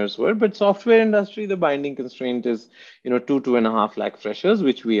engineers were, but software industry, the binding constraint is, 2.5 lakh freshers,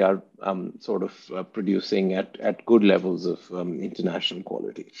 which we are sort of producing at good levels of international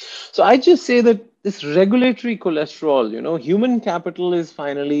quality. So I just say that this regulatory cholesterol, human capital is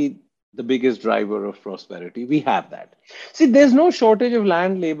finally the biggest driver of prosperity. We have that. See, there's no shortage of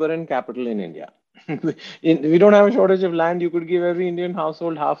land, labor, and capital in India. We don't have a shortage of land. You could give every Indian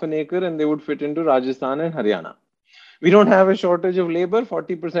household half an acre and they would fit into Rajasthan and Haryana. We don't have a shortage of labor.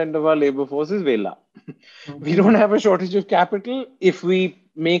 40% of our labor force is Vela. We don't have a shortage of capital. If we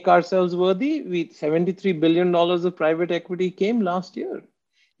make ourselves worthy, $73 billion of private equity came last year.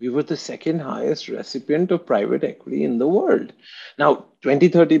 We were the second highest recipient of private equity in the world. Now, 20,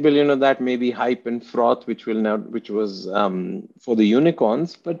 30 billion of that may be hype and froth, which was for the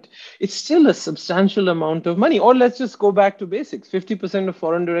unicorns, but it's still a substantial amount of money. Or let's just go back to basics. 50% of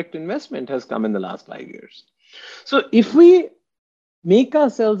foreign direct investment has come in the last 5 years. So if we make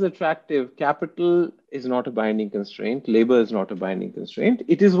ourselves attractive, capital is not a binding constraint, labor is not a binding constraint.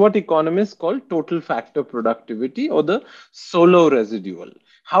 It is what economists call total factor productivity or the solo residual.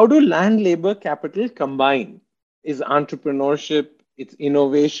 How do land, labor, capital combine? Is entrepreneurship, it's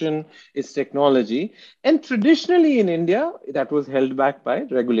innovation, it's technology. And traditionally in India, that was held back by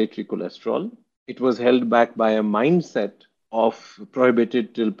regulatory cholesterol. It was held back by a mindset of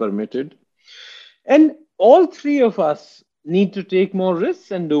prohibited till permitted. And all three of us need to take more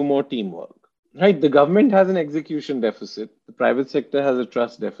risks and do more teamwork. Right? The government has an execution deficit, the private sector has a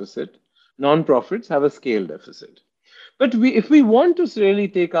trust deficit, non-profits have a scale deficit. But if we want to really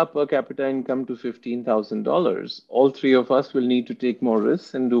take up per capita income to $15,000, all three of us will need to take more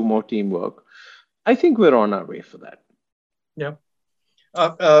risks and do more teamwork. I think we're on our way for that. Yeah.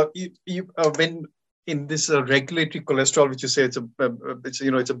 When in this regulatory cholesterol, which you say it's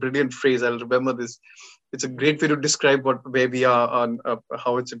a brilliant phrase. I'll remember this. It's a great way to describe where we are on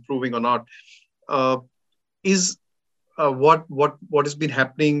how it's improving or not. Is what has been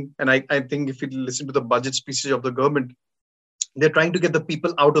happening, and I think if you listen to the budget speeches of the government, they're trying to get the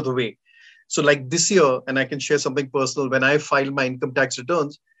people out of the way. So like this year, and I can share something personal, when I filed my income tax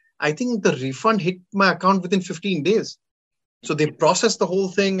returns, I think the refund hit my account within 15 days. So they processed the whole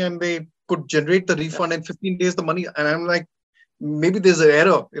thing and they could generate the refund in 15 days, the money. And I'm like, maybe there's an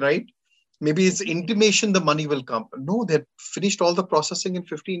error, right? Maybe it's intimation the money will come. No, they finished all the processing in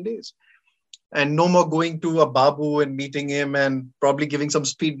 15 days. And no more going to a Babu and meeting him and probably giving some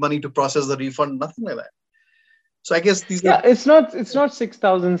speed money to process the refund, nothing like that. So I guess these are. It's not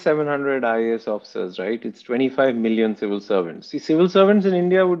 6,700 IAS officers, right? It's 25 million civil servants. See, civil servants in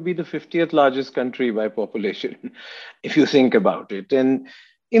India would be the 50th largest country by population, if you think about it. And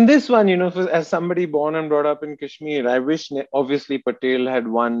in this one, as somebody born and brought up in Kashmir, I wish obviously Patel had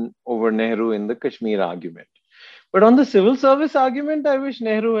won over Nehru in the Kashmir argument. But on the civil service argument, I wish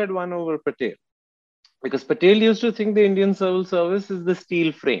Nehru had won over Patel. Because Patel used to think the Indian civil service is the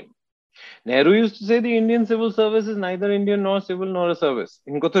steel frame. Nehru used to say the Indian civil service is neither Indian nor civil nor a service.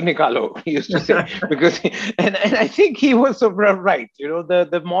 Inko to nikalo, he used to say. And I think he was so right.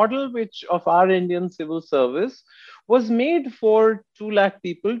 The model which of our Indian civil service was made for 2 lakh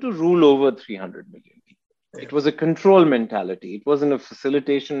people to rule over 300 million people. It was a control mentality. It wasn't a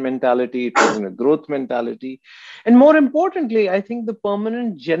facilitation mentality. It wasn't a growth mentality. And more importantly, I think the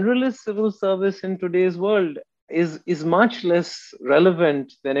permanent generalist civil service in today's world is much less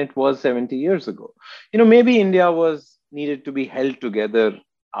relevant than it was 70 years ago. Maybe India was needed to be held together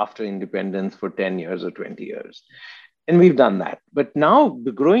after independence for 10 years or 20 years. And we've done that. But now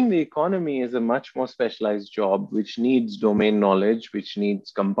growing the economy is a much more specialized job, which needs domain knowledge, which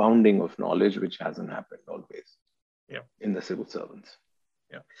needs compounding of knowledge, which hasn't happened always. Yeah. in the civil servants.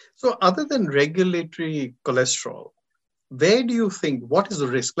 Yeah. So other than regulatory cholesterol, where do you think, what is the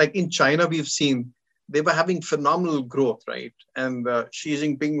risk? Like in China, we've seen they were having phenomenal growth, right? And Xi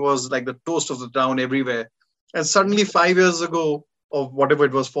Jinping was like the toast of the town everywhere. And suddenly 5 years ago, or whatever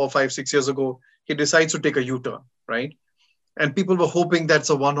it was, 4, 5, 6 years ago, he decides to take a U-turn, right? And people were hoping that's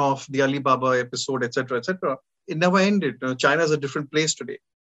a one-off, the Alibaba episode, etc., etc. It never ended. China is a different place today.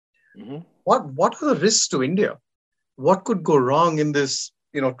 Mhm. What are the risks to India? What could go wrong in this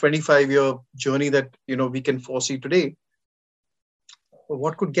 25-year journey that we can foresee today?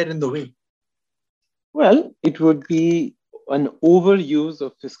 What could get in the way? Well, it would be an overuse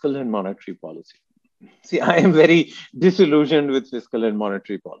of fiscal and monetary policy. See, I am very disillusioned with fiscal and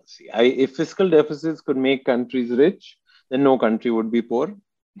monetary policy. If fiscal deficits could make countries rich, then no country would be poor.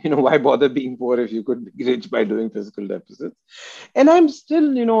 Why bother being poor if you could be rich by doing fiscal deficits? And I'm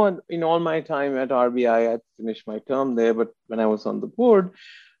still, in all my time at RBI, I finished my term there, but when I was on the board,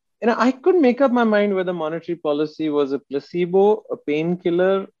 I couldn't make up my mind whether monetary policy was a placebo, a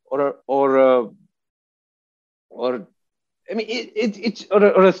painkiller, or I mean, it's or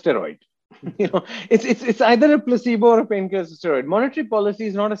a steroid. It's either a placebo or a painkiller steroid. Monetary policy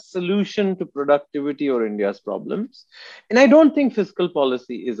is not a solution to productivity or India's problems, and I don't think fiscal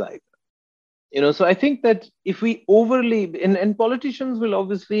policy is either. So I think that if we overly and politicians will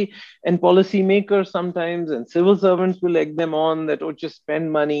obviously and policymakers sometimes and civil servants will egg them on that just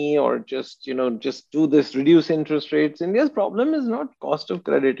spend money or just do this, reduce interest rates. India's problem is not cost of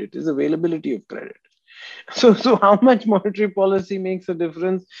credit; it is availability of credit. So how much monetary policy makes a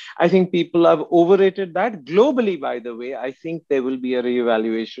difference? I think people have overrated that. Globally, by the way, I think there will be a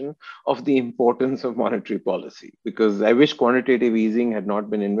reevaluation of the importance of monetary policy because I wish quantitative easing had not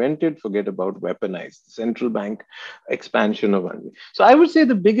been invented. Forget about weaponized central bank expansion of money. So I would say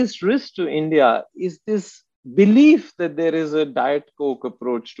the biggest risk to India is this belief that there is a diet coke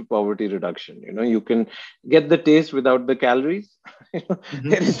approach to poverty reduction. You can get the taste without the calories.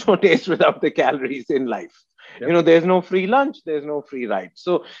 Mhm. There is no taste without the calories in life. Yep. There's no free lunch, there's no free ride.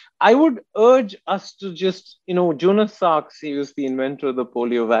 So I would urge us to just, Jonas Salks, he was the inventor of the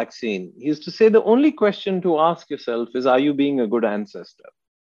polio vaccine. He used to say the only question to ask yourself is, are you being a good ancestor?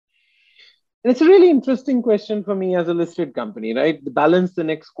 And it's a really interesting question for me as a listed company, right? Balance the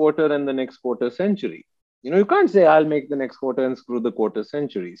next quarter and the next quarter century. You can't say I'll make the next quarter and screw the quarter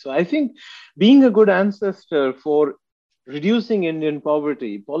century. So I think being a good ancestor for reducing Indian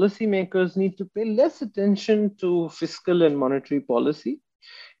poverty, policymakers need to pay less attention to fiscal and monetary policy.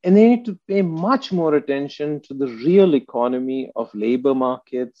 And they need to pay much more attention to the real economy of labor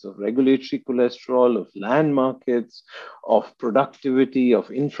markets, of regulatory cholesterol, of land markets, of productivity, of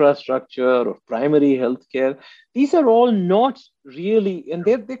infrastructure, of primary healthcare. These are all not really, and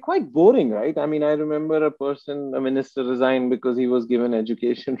they're quite boring, right? I mean, I remember a minister resigned because he was given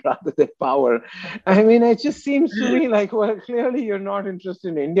education rather than power. I mean, it just seems to me like, well, clearly you're not interested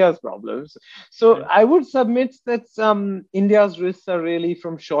in India's problems. So I would submit that India's risks are really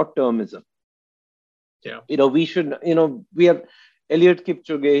from short-termism. Yeah. We have Eliud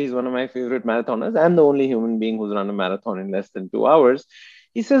Kipchoge. He's one of my favorite marathoners. I'm the only human being who's run a marathon in less than 2 hours.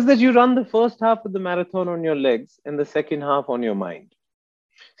 He says that you run the first half of the marathon on your legs and the second half on your mind.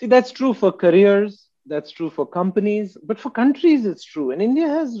 See, that's true for careers. That's true for companies. But for countries, it's true. And India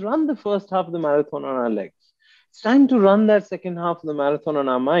has run the first half of the marathon on our legs. It's time to run that second half of the marathon on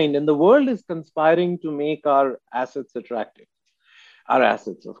our mind. And the world is conspiring to make our assets attractive. Our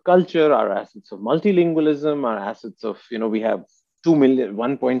assets of culture, our assets of multilingualism, our assets of, we have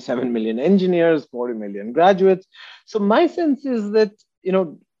 1.7 million engineers, 40 million graduates. So my sense is that,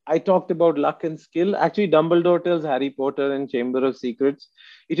 I talked about luck and skill. Actually, Dumbledore tells Harry Potter in Chamber of Secrets,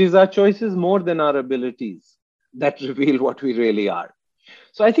 it is our choices more than our abilities that reveal what we really are.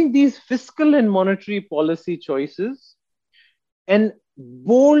 So I think these fiscal and monetary policy choices and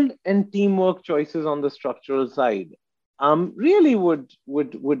bold and teamwork choices on the structural side really would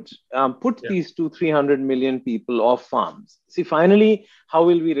put these 200-300 million people off farms. See, finally, how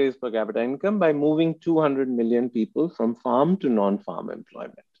will we raise per capita income? By moving 200 million people from farm to non-farm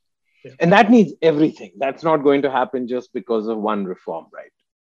employment. Yeah. And that needs everything. That's not going to happen just because of one reform, right?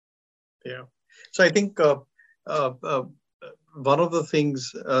 Yeah. So I think one of the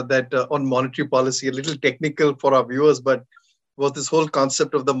things that on monetary policy, a little technical for our viewers, but was this whole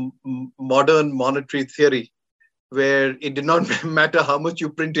concept of the modern monetary theory, where it did not matter how much you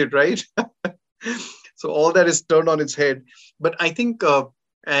printed, right? So all that is turned on its head. But I think,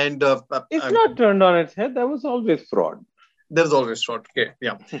 it's not turned on its head. That was always fraud. There's always fraud. Okay,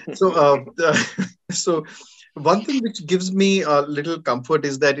 yeah. So, so one thing which gives me a little comfort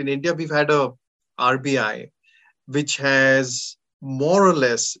is that in India we've had a RBI, which has more or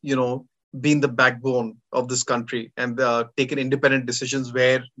less, been the backbone of this country and taken independent decisions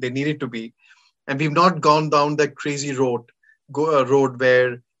where they needed to be. And we've not gone down that crazy road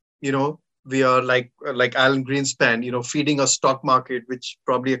where, you know, we are like Alan Greenspan, feeding a stock market, which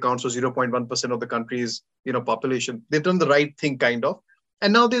probably accounts for 0.1% of the country's, population. They've done the right thing, kind of.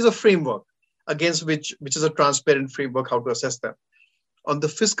 And now there's a framework against which is a transparent framework, how to assess them. On the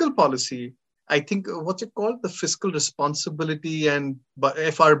fiscal policy, I think what's it called? The fiscal responsibility and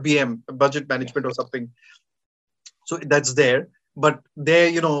FRBM, budget management or something. So that's there, but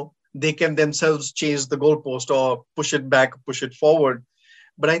there, they can themselves change the goalpost or push it back, push it forward.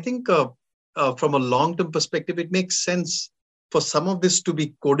 But I think from a long-term perspective, it makes sense for some of this to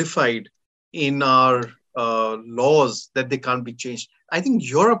be codified in our laws that they can't be changed. I think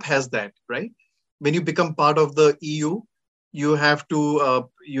Europe has that, right? When you become part of the EU, you have to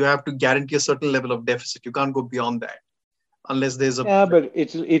guarantee a certain level of deficit. You can't go beyond that unless there's a Yeah, but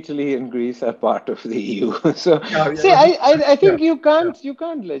Italy and Greece are part of the EU. So, yeah, yeah, see, I yeah, think you yeah. can't you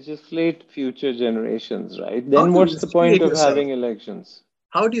can't legislate future generations, right? How Then do you what's the point insulate of yourself? having elections?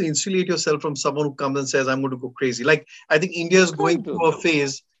 How do you insulate yourself from someone who comes and says, I'm going to go crazy? Like, I think India You is going can't through do. a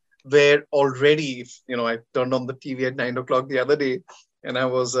phase where already, if, I turned on the TV at 9 o'clock the other day and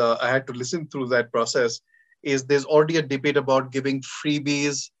I had to listen through that process, is there's already a debate about giving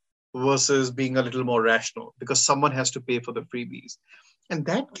freebies versus being a little more rational because someone has to pay for the freebies. And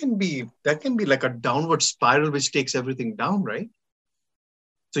that can be like a downward spiral, which takes everything down, right?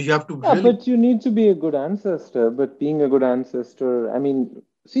 So you have to Yeah, really, but you need to be a good ancestor. But being a good ancestor, I mean,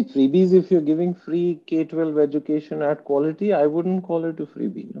 see, freebies, if you're giving free K-12 education at quality, I wouldn't call it a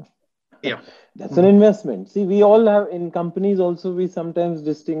freebie, no. yeah. That's an Mhm. investment. See, we all have in companies also, we sometimes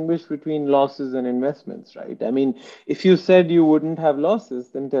distinguish between losses and investments, right? I mean, if you said you wouldn't have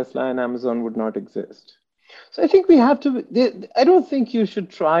losses, then Tesla and Amazon would not exist. So I think we have to, I don't think you should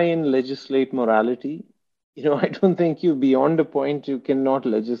try and legislate morality. I don't think you, beyond a point, you cannot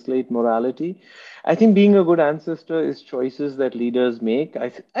legislate morality. I think being a good ancestor is choices that leaders make.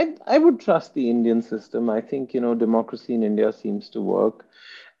 I would trust the Indian system. I think, democracy in India seems to work.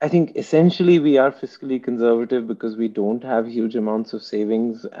 I think essentially we are fiscally conservative because we don't have huge amounts of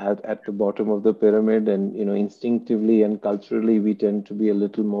savings at the bottom of the pyramid. And, instinctively and culturally, we tend to be a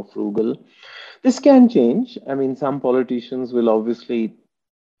little more frugal. This can change. I mean, some politicians will obviously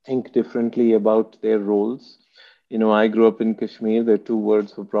think differently about their roles. I grew up in Kashmir. There are two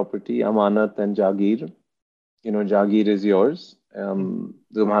words for property, amanat and jagir. Jagir is yours.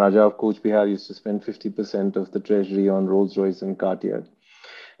 The Maharaja of Coach Bihar used to spend 50% of the treasury on Rolls Royce and Cartier.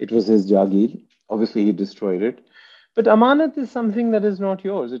 It was his Jagir. Obviously, he destroyed it. But amanat is something that is not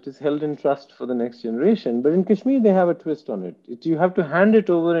yours. It is held in trust for the next generation. But in Kashmir, they have a twist on it. You have to hand it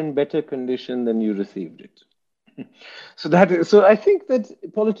over in better condition than you received it. So I think that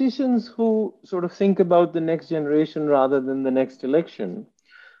politicians who sort of think about the next generation rather than the next election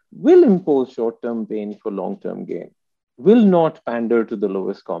will impose short-term pain for long-term gain, will not pander to the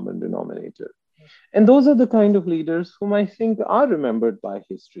lowest common denominator. And those are the kind of leaders whom I think are remembered by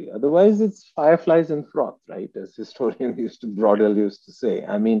history. Otherwise, it's fireflies and froth, right? As historians Brodel used to say.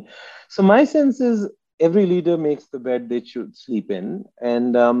 I mean, so my sense is every leader makes the bed they should sleep in.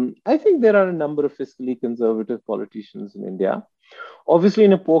 And I think there are a number of fiscally conservative politicians in India. Obviously,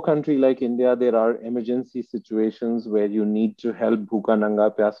 in a poor country like India, there are emergency situations where you need to help bhuka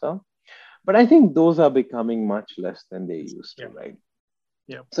nanga pyasa. But I think those are becoming much less than they used to, Yeah, right?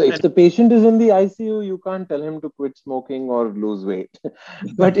 yeah. So if And the patient is in the ICU, you can't tell him to quit smoking or lose weight.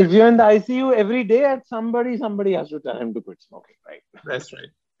 But if you're in the ICU every day at somebody has to tell him to quit smoking, right? that's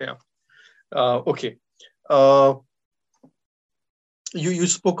right. Yeah. Okay. Uh, you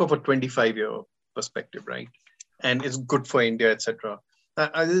spoke of a 25-year perspective, right? And it's good for India, etc.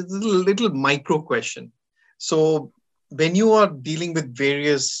 This is a little micro question. So when you are dealing with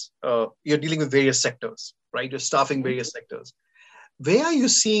various sectors, right? You're staffing Mhm. various sectors. Where are you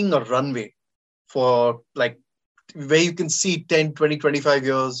seeing a runway for, like, where you can see 10, 20, 25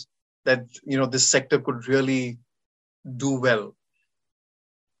 years that, this sector could really do well?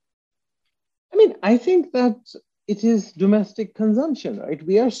 I mean, I think that it is domestic consumption, right?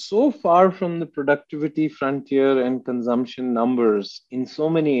 We are so far from the productivity frontier and consumption numbers in so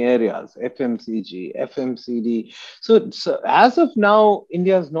many areas, FMCG, FMCD. So as of now,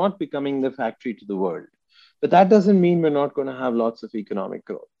 India is not becoming the factory to the world. But that doesn't mean we're not going to have lots of economic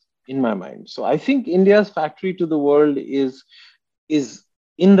growth, in my mind. So I think India's factory to the world is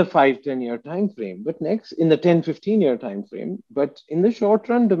in the 5-10 year time frame, but next in the 10-15 year time frame. But in the short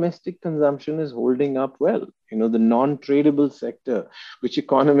run, domestic consumption is holding up well. The non-tradable sector, which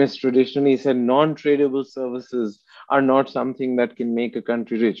economists traditionally said non-tradable services are not something that can make a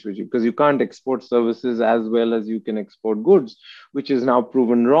country rich, because you can't export services as well as you can export goods, which is now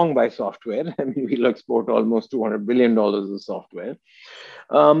proven wrong by software. I mean, we'll export almost $200 billion of software.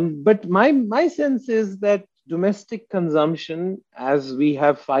 But my sense is that domestic consumption, as we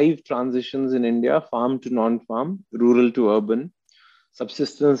have five transitions in India: farm to non-farm, rural to urban,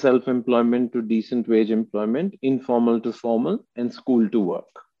 subsistence self-employment to decent wage employment, informal to formal, and school to work,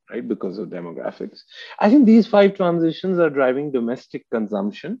 right? Because of demographics. I think these five transitions are driving domestic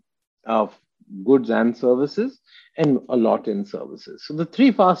consumption of goods and services, and a lot in services. So the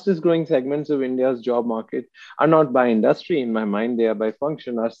three fastest growing segments of India's job market are not by industry in my mind, they are by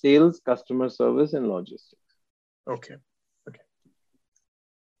function, are sales, customer service, and logistics. Okay. Okay.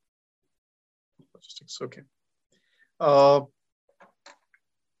 Logistics. Okay. Uh,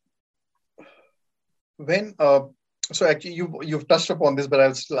 when so actually you've touched upon this, but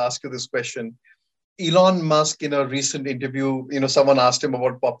I'll still ask you this question. Elon Musk, in a recent interview, someone asked him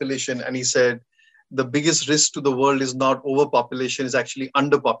about population, and he said the biggest risk to the world is not overpopulation, is actually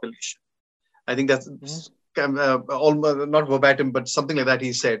underpopulation. I think that's almost not verbatim, but something like that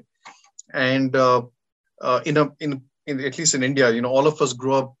he said. And in at least in India, all of us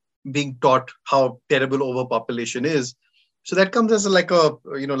grow up being taught how terrible overpopulation is. So that comes as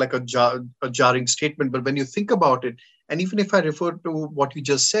a jarring statement. But when you think about it, and even if I refer to what you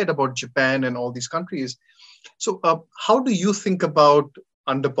just said about Japan and all these countries, so how do you think about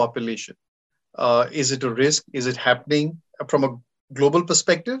underpopulation? Is it a risk? Is it happening from a global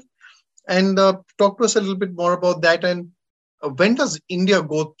perspective? And talk to us a little bit more about that. And when does India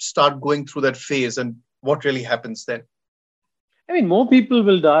start going through that phase, and what really happens then? I mean, more people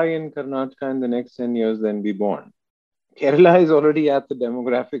will die in Karnataka in the next 10 years than be born. Kerala is already at the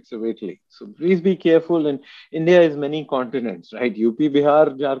demographics of Italy. So please be careful. And India is many continents, right? UP,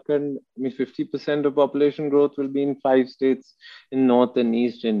 Bihar, Jharkhand, I mean, 50% of population growth will be in 5 states in North and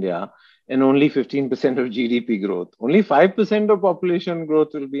East India, and only 15% of GDP growth. Only 5% of population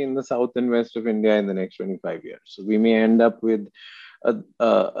growth will be in the South and West of India in the next 25 years. So we may end up with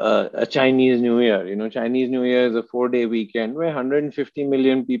a Chinese New Year. Chinese New Year is a 4-day weekend where 150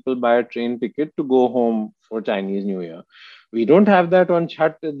 million people buy a train ticket to go home for Chinese New Year. We don't have that on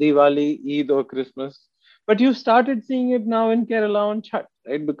Chhat, Diwali, Eid, or Christmas. But you started seeing it now in Kerala on Chhat,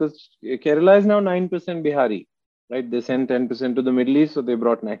 right? Because Kerala is now 9% Bihari, right? They send 10% to the Middle East, so they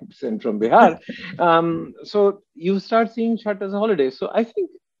brought 9% from Bihar. So you start seeing Chhat as a holiday. So I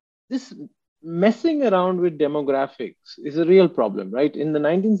think this messing around with demographics is a real problem, right? In the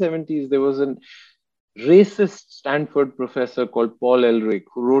 1970s, there was a racist Stanford professor called Paul Ehrlich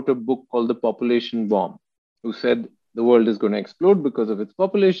who wrote a book called The Population Bomb, who said the world is going to explode because of its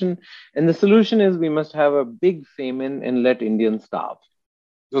population. And the solution is we must have a big famine and let Indians starve.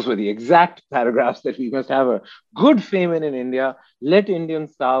 Those were the exact paragraphs, that we must have a good famine in India, let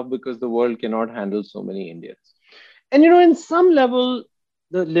Indians starve because the world cannot handle so many Indians. And, in some level,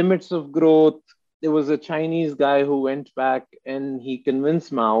 the limits of growth, there was a Chinese guy who went back and he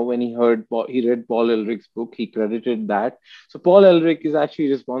convinced Mao when he read Paul Ehrlich's book, he credited that. So Paul Ehrlich is actually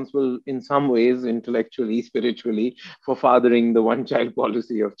responsible in some ways, intellectually, spiritually, for fathering the one-child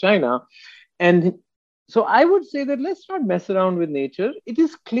policy of China. And so I would say that let's not mess around with nature. It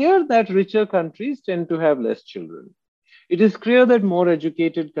is clear that richer countries tend to have less children. It is clear that more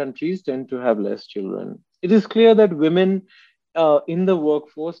educated countries tend to have less children. It is clear that women in the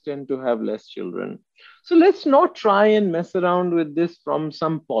workforce tend to have less children. So let's not try and mess around with this from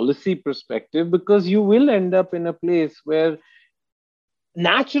some policy perspective, because you will end up in a place where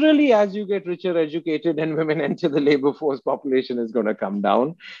naturally, as you get richer, educated, and women enter the labor force, population is going to come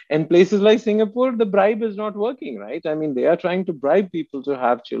down. And places like Singapore, the bribe is not working, right? I mean, they are trying to bribe people to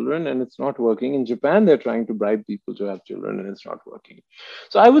have children and it's not working. In Japan, they're trying to bribe people to have children and it's not working.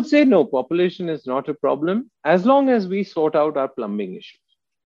 So I would say no, population is not a problem as long as we sort out our plumbing issues.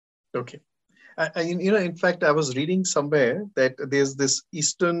 Okay. In fact, I was reading somewhere that there's this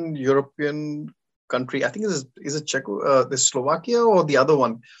Eastern European country, I think is it the Slovakia or the other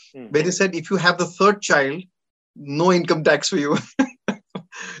one, where they said if you have the third child, no income tax for you.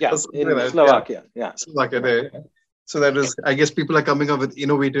 Yeah, in Slovakia. Yeah. Slovakia there. So that is, I guess people are coming up with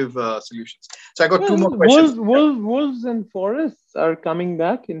innovative solutions. So I got two more questions. Wolves and forests are coming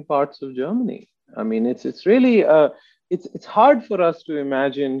back in parts of Germany. I mean, it's really it's hard for us to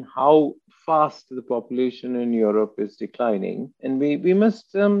imagine how fast the population in Europe is declining, and we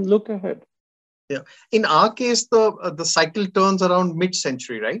must look ahead. Yeah. In our case, the cycle turns around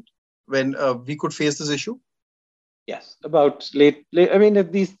mid-century, right? When we could face this issue. Yes, about late. I mean,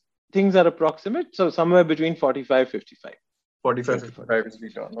 if these things are approximate, so somewhere between 45, 55. 45, 30, 55 45. is we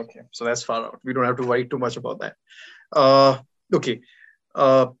turn. Okay. So that's far out. We don't have to worry too much about that. Uh, okay.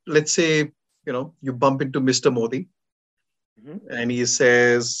 Let's say, you bump into Mr. Modi Mhm. and he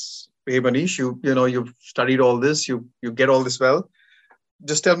says, "Hey Manish, you've studied all this, you get all this well.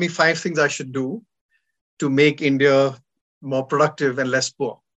 Just tell me five things I should do to make India more productive and less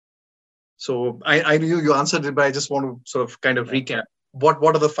poor." So I knew you answered it, but I just want to sort of kind of Yeah. recap.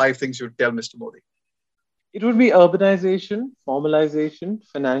 What are the five things you'd tell Mr. Modi? It would be urbanization, formalization,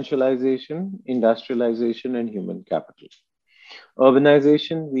 financialization, industrialization, and human capital.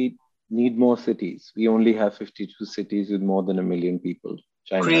 Urbanization, we need more cities. We only have 52 cities with more than a million people.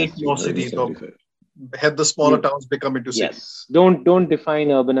 China has Create more cities or 375. have the smaller We, towns become into cities. yes, don't define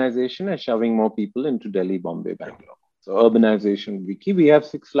urbanization as shoving more people into Delhi, Bombay, Bangalore. So urbanization would be key. We have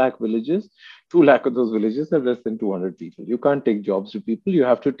 6 lakh villages. 2 lakh of those villages have less than 200 people. You can't take jobs to people. You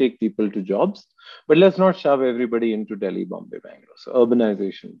have to take people to jobs. But let's not shove everybody into Delhi, Bombay, Bangalore. So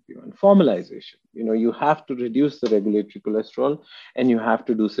urbanization would be one. Formalization. You have to reduce the regulatory cholesterol and you have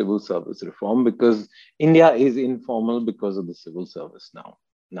to do civil service reform because India is informal because of the civil service now.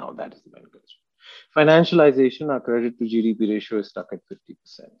 Now that is the main question. Financialization, our credit to GDP ratio is stuck at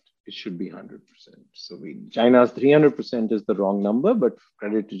 50%. It should be 100%. So China's 300% is the wrong number, but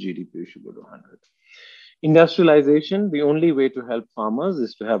credit to GDP should go to 100. Industrialization, the only way to help farmers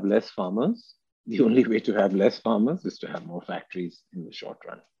is to have less farmers. The only way to have less farmers is to have more factories in the short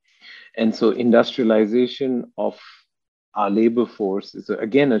run. And so industrialization of our labor force is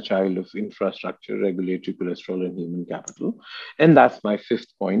again a child of infrastructure, regulatory cholesterol, and human capital. And that's my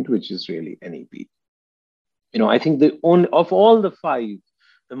fifth point, which is really NEP. I think of all the five,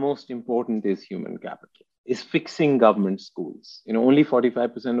 the most important is human capital, is fixing government schools. Only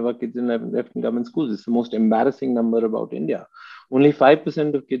 45% of our kids left in government schools. It's the most embarrassing number about India. Only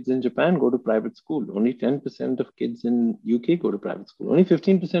 5% of kids in Japan go to private school. Only 10% of kids in UK go to private school. Only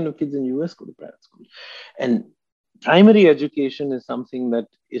 15% of kids in US go to private school. And primary education is something that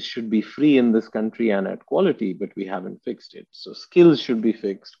should be free in this country and at quality, but we haven't fixed it. So skills should be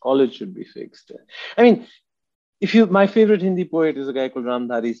fixed. College should be fixed. I mean, my favorite Hindi poet is a guy called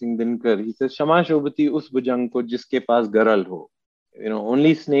Ramdhari Singh Dinkar. He says, "Shama Shobhati us bhujang ko jiske paas garal ho."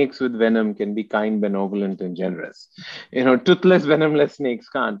 Only snakes with venom can be kind, benevolent, and generous. Toothless, venomless snakes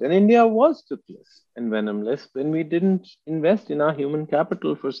can't. And India was toothless and venomless when we didn't invest in our human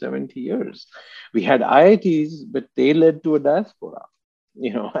capital for 70 years. We had IITs, but they led to a diaspora.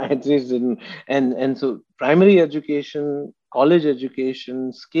 IITs didn't. And so primary education, college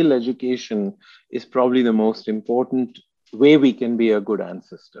education, skill education is probably the most important way we can be a good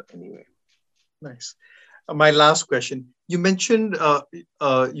ancestor anyway. Nice. My last question. You mentioned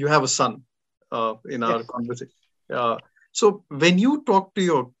you have a son in our Yes. conversation. So when you talk to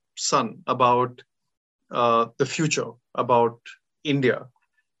your son about the future, about India,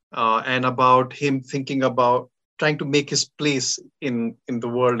 and about him thinking about trying to make his place in the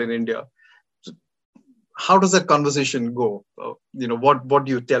world in India, how does that conversation go? What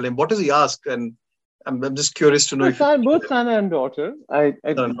do you tell him? What does he ask? And I'm just curious to know if you Both son and daughter. I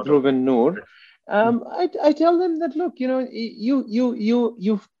no, no, drove in Noor. no. I tell them that look,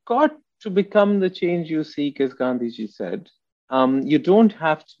 you've got to become the change you seek, as Gandhiji said. You don't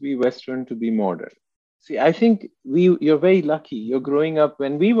have to be Western to be modern. See, I think you're very lucky. You're growing up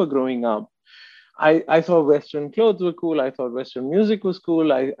when we were growing up. I thought Western clothes were cool. I thought Western music was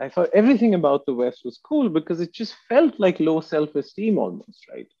cool. I thought everything about the West was cool because it just felt like low self-esteem almost,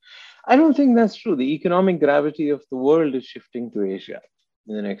 right? I don't think that's true. The economic gravity of the world is shifting to Asia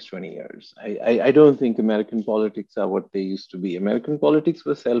in the next 20 years. I don't think American politics are what they used to be. American politics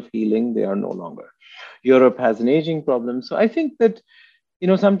were self healing, they are no longer. Europe has an aging problem. So I think that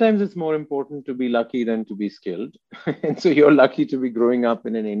sometimes it's more important to be lucky than to be skilled. And so you're lucky to be growing up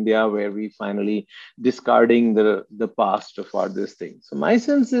in an India where we finally discarding the past of our this thing. So my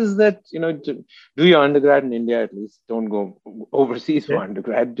sense is that, do your undergrad in India at least. Don't go overseas for Okay.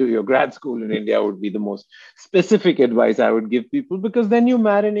 undergrad. Do your grad school in India would be the most specific advice I would give people because then you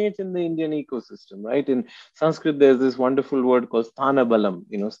marinate in the Indian ecosystem, right? In Sanskrit, there's this wonderful word called sthana balam,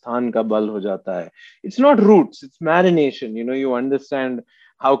 sthan ka bal ho jata hai. It's not roots, it's marination. You understand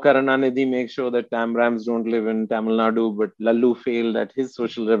how Karunanidhi makes sure that Tamrams don't live in Tamil Nadu, but Lallu failed at his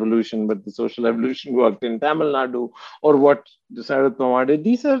social revolution, but the social revolution worked in Tamil Nadu, or what Sarath Pawar did.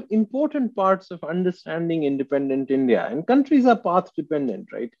 These are important parts of understanding independent India. And countries are path dependent,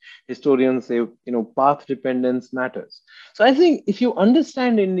 right? Historians say, path dependence matters. So I think if you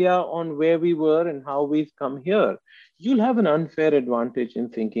understand India on where we were and how we've come here, you'll have an unfair advantage in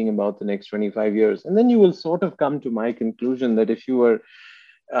thinking about the next 25 years. And then you will sort of come to my conclusion that if you were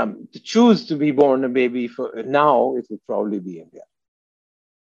to choose to be born a baby for now, it would probably be India.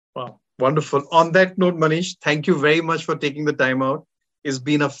 Wow, wonderful. On that note, Manish, thank you very much for taking the time out. It's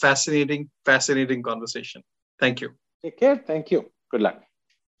been a fascinating conversation. Thank you. Take care. Thank you. Good luck.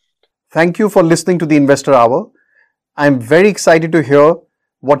 Thank you for listening to the Investor Hour. I'm very excited to hear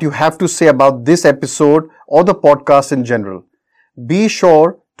what you have to say about this episode or the podcast in general. Be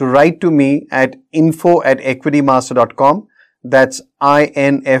sure to write to me at info@equitymaster.com. That's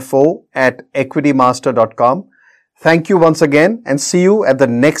info@equitymaster.com. Thank you once again and see you at the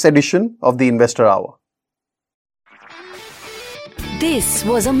next edition of the Investor Hour. This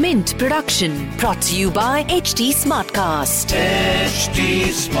was a Mint production brought to you by HT Smartcast.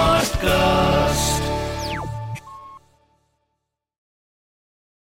 HT Smartcast.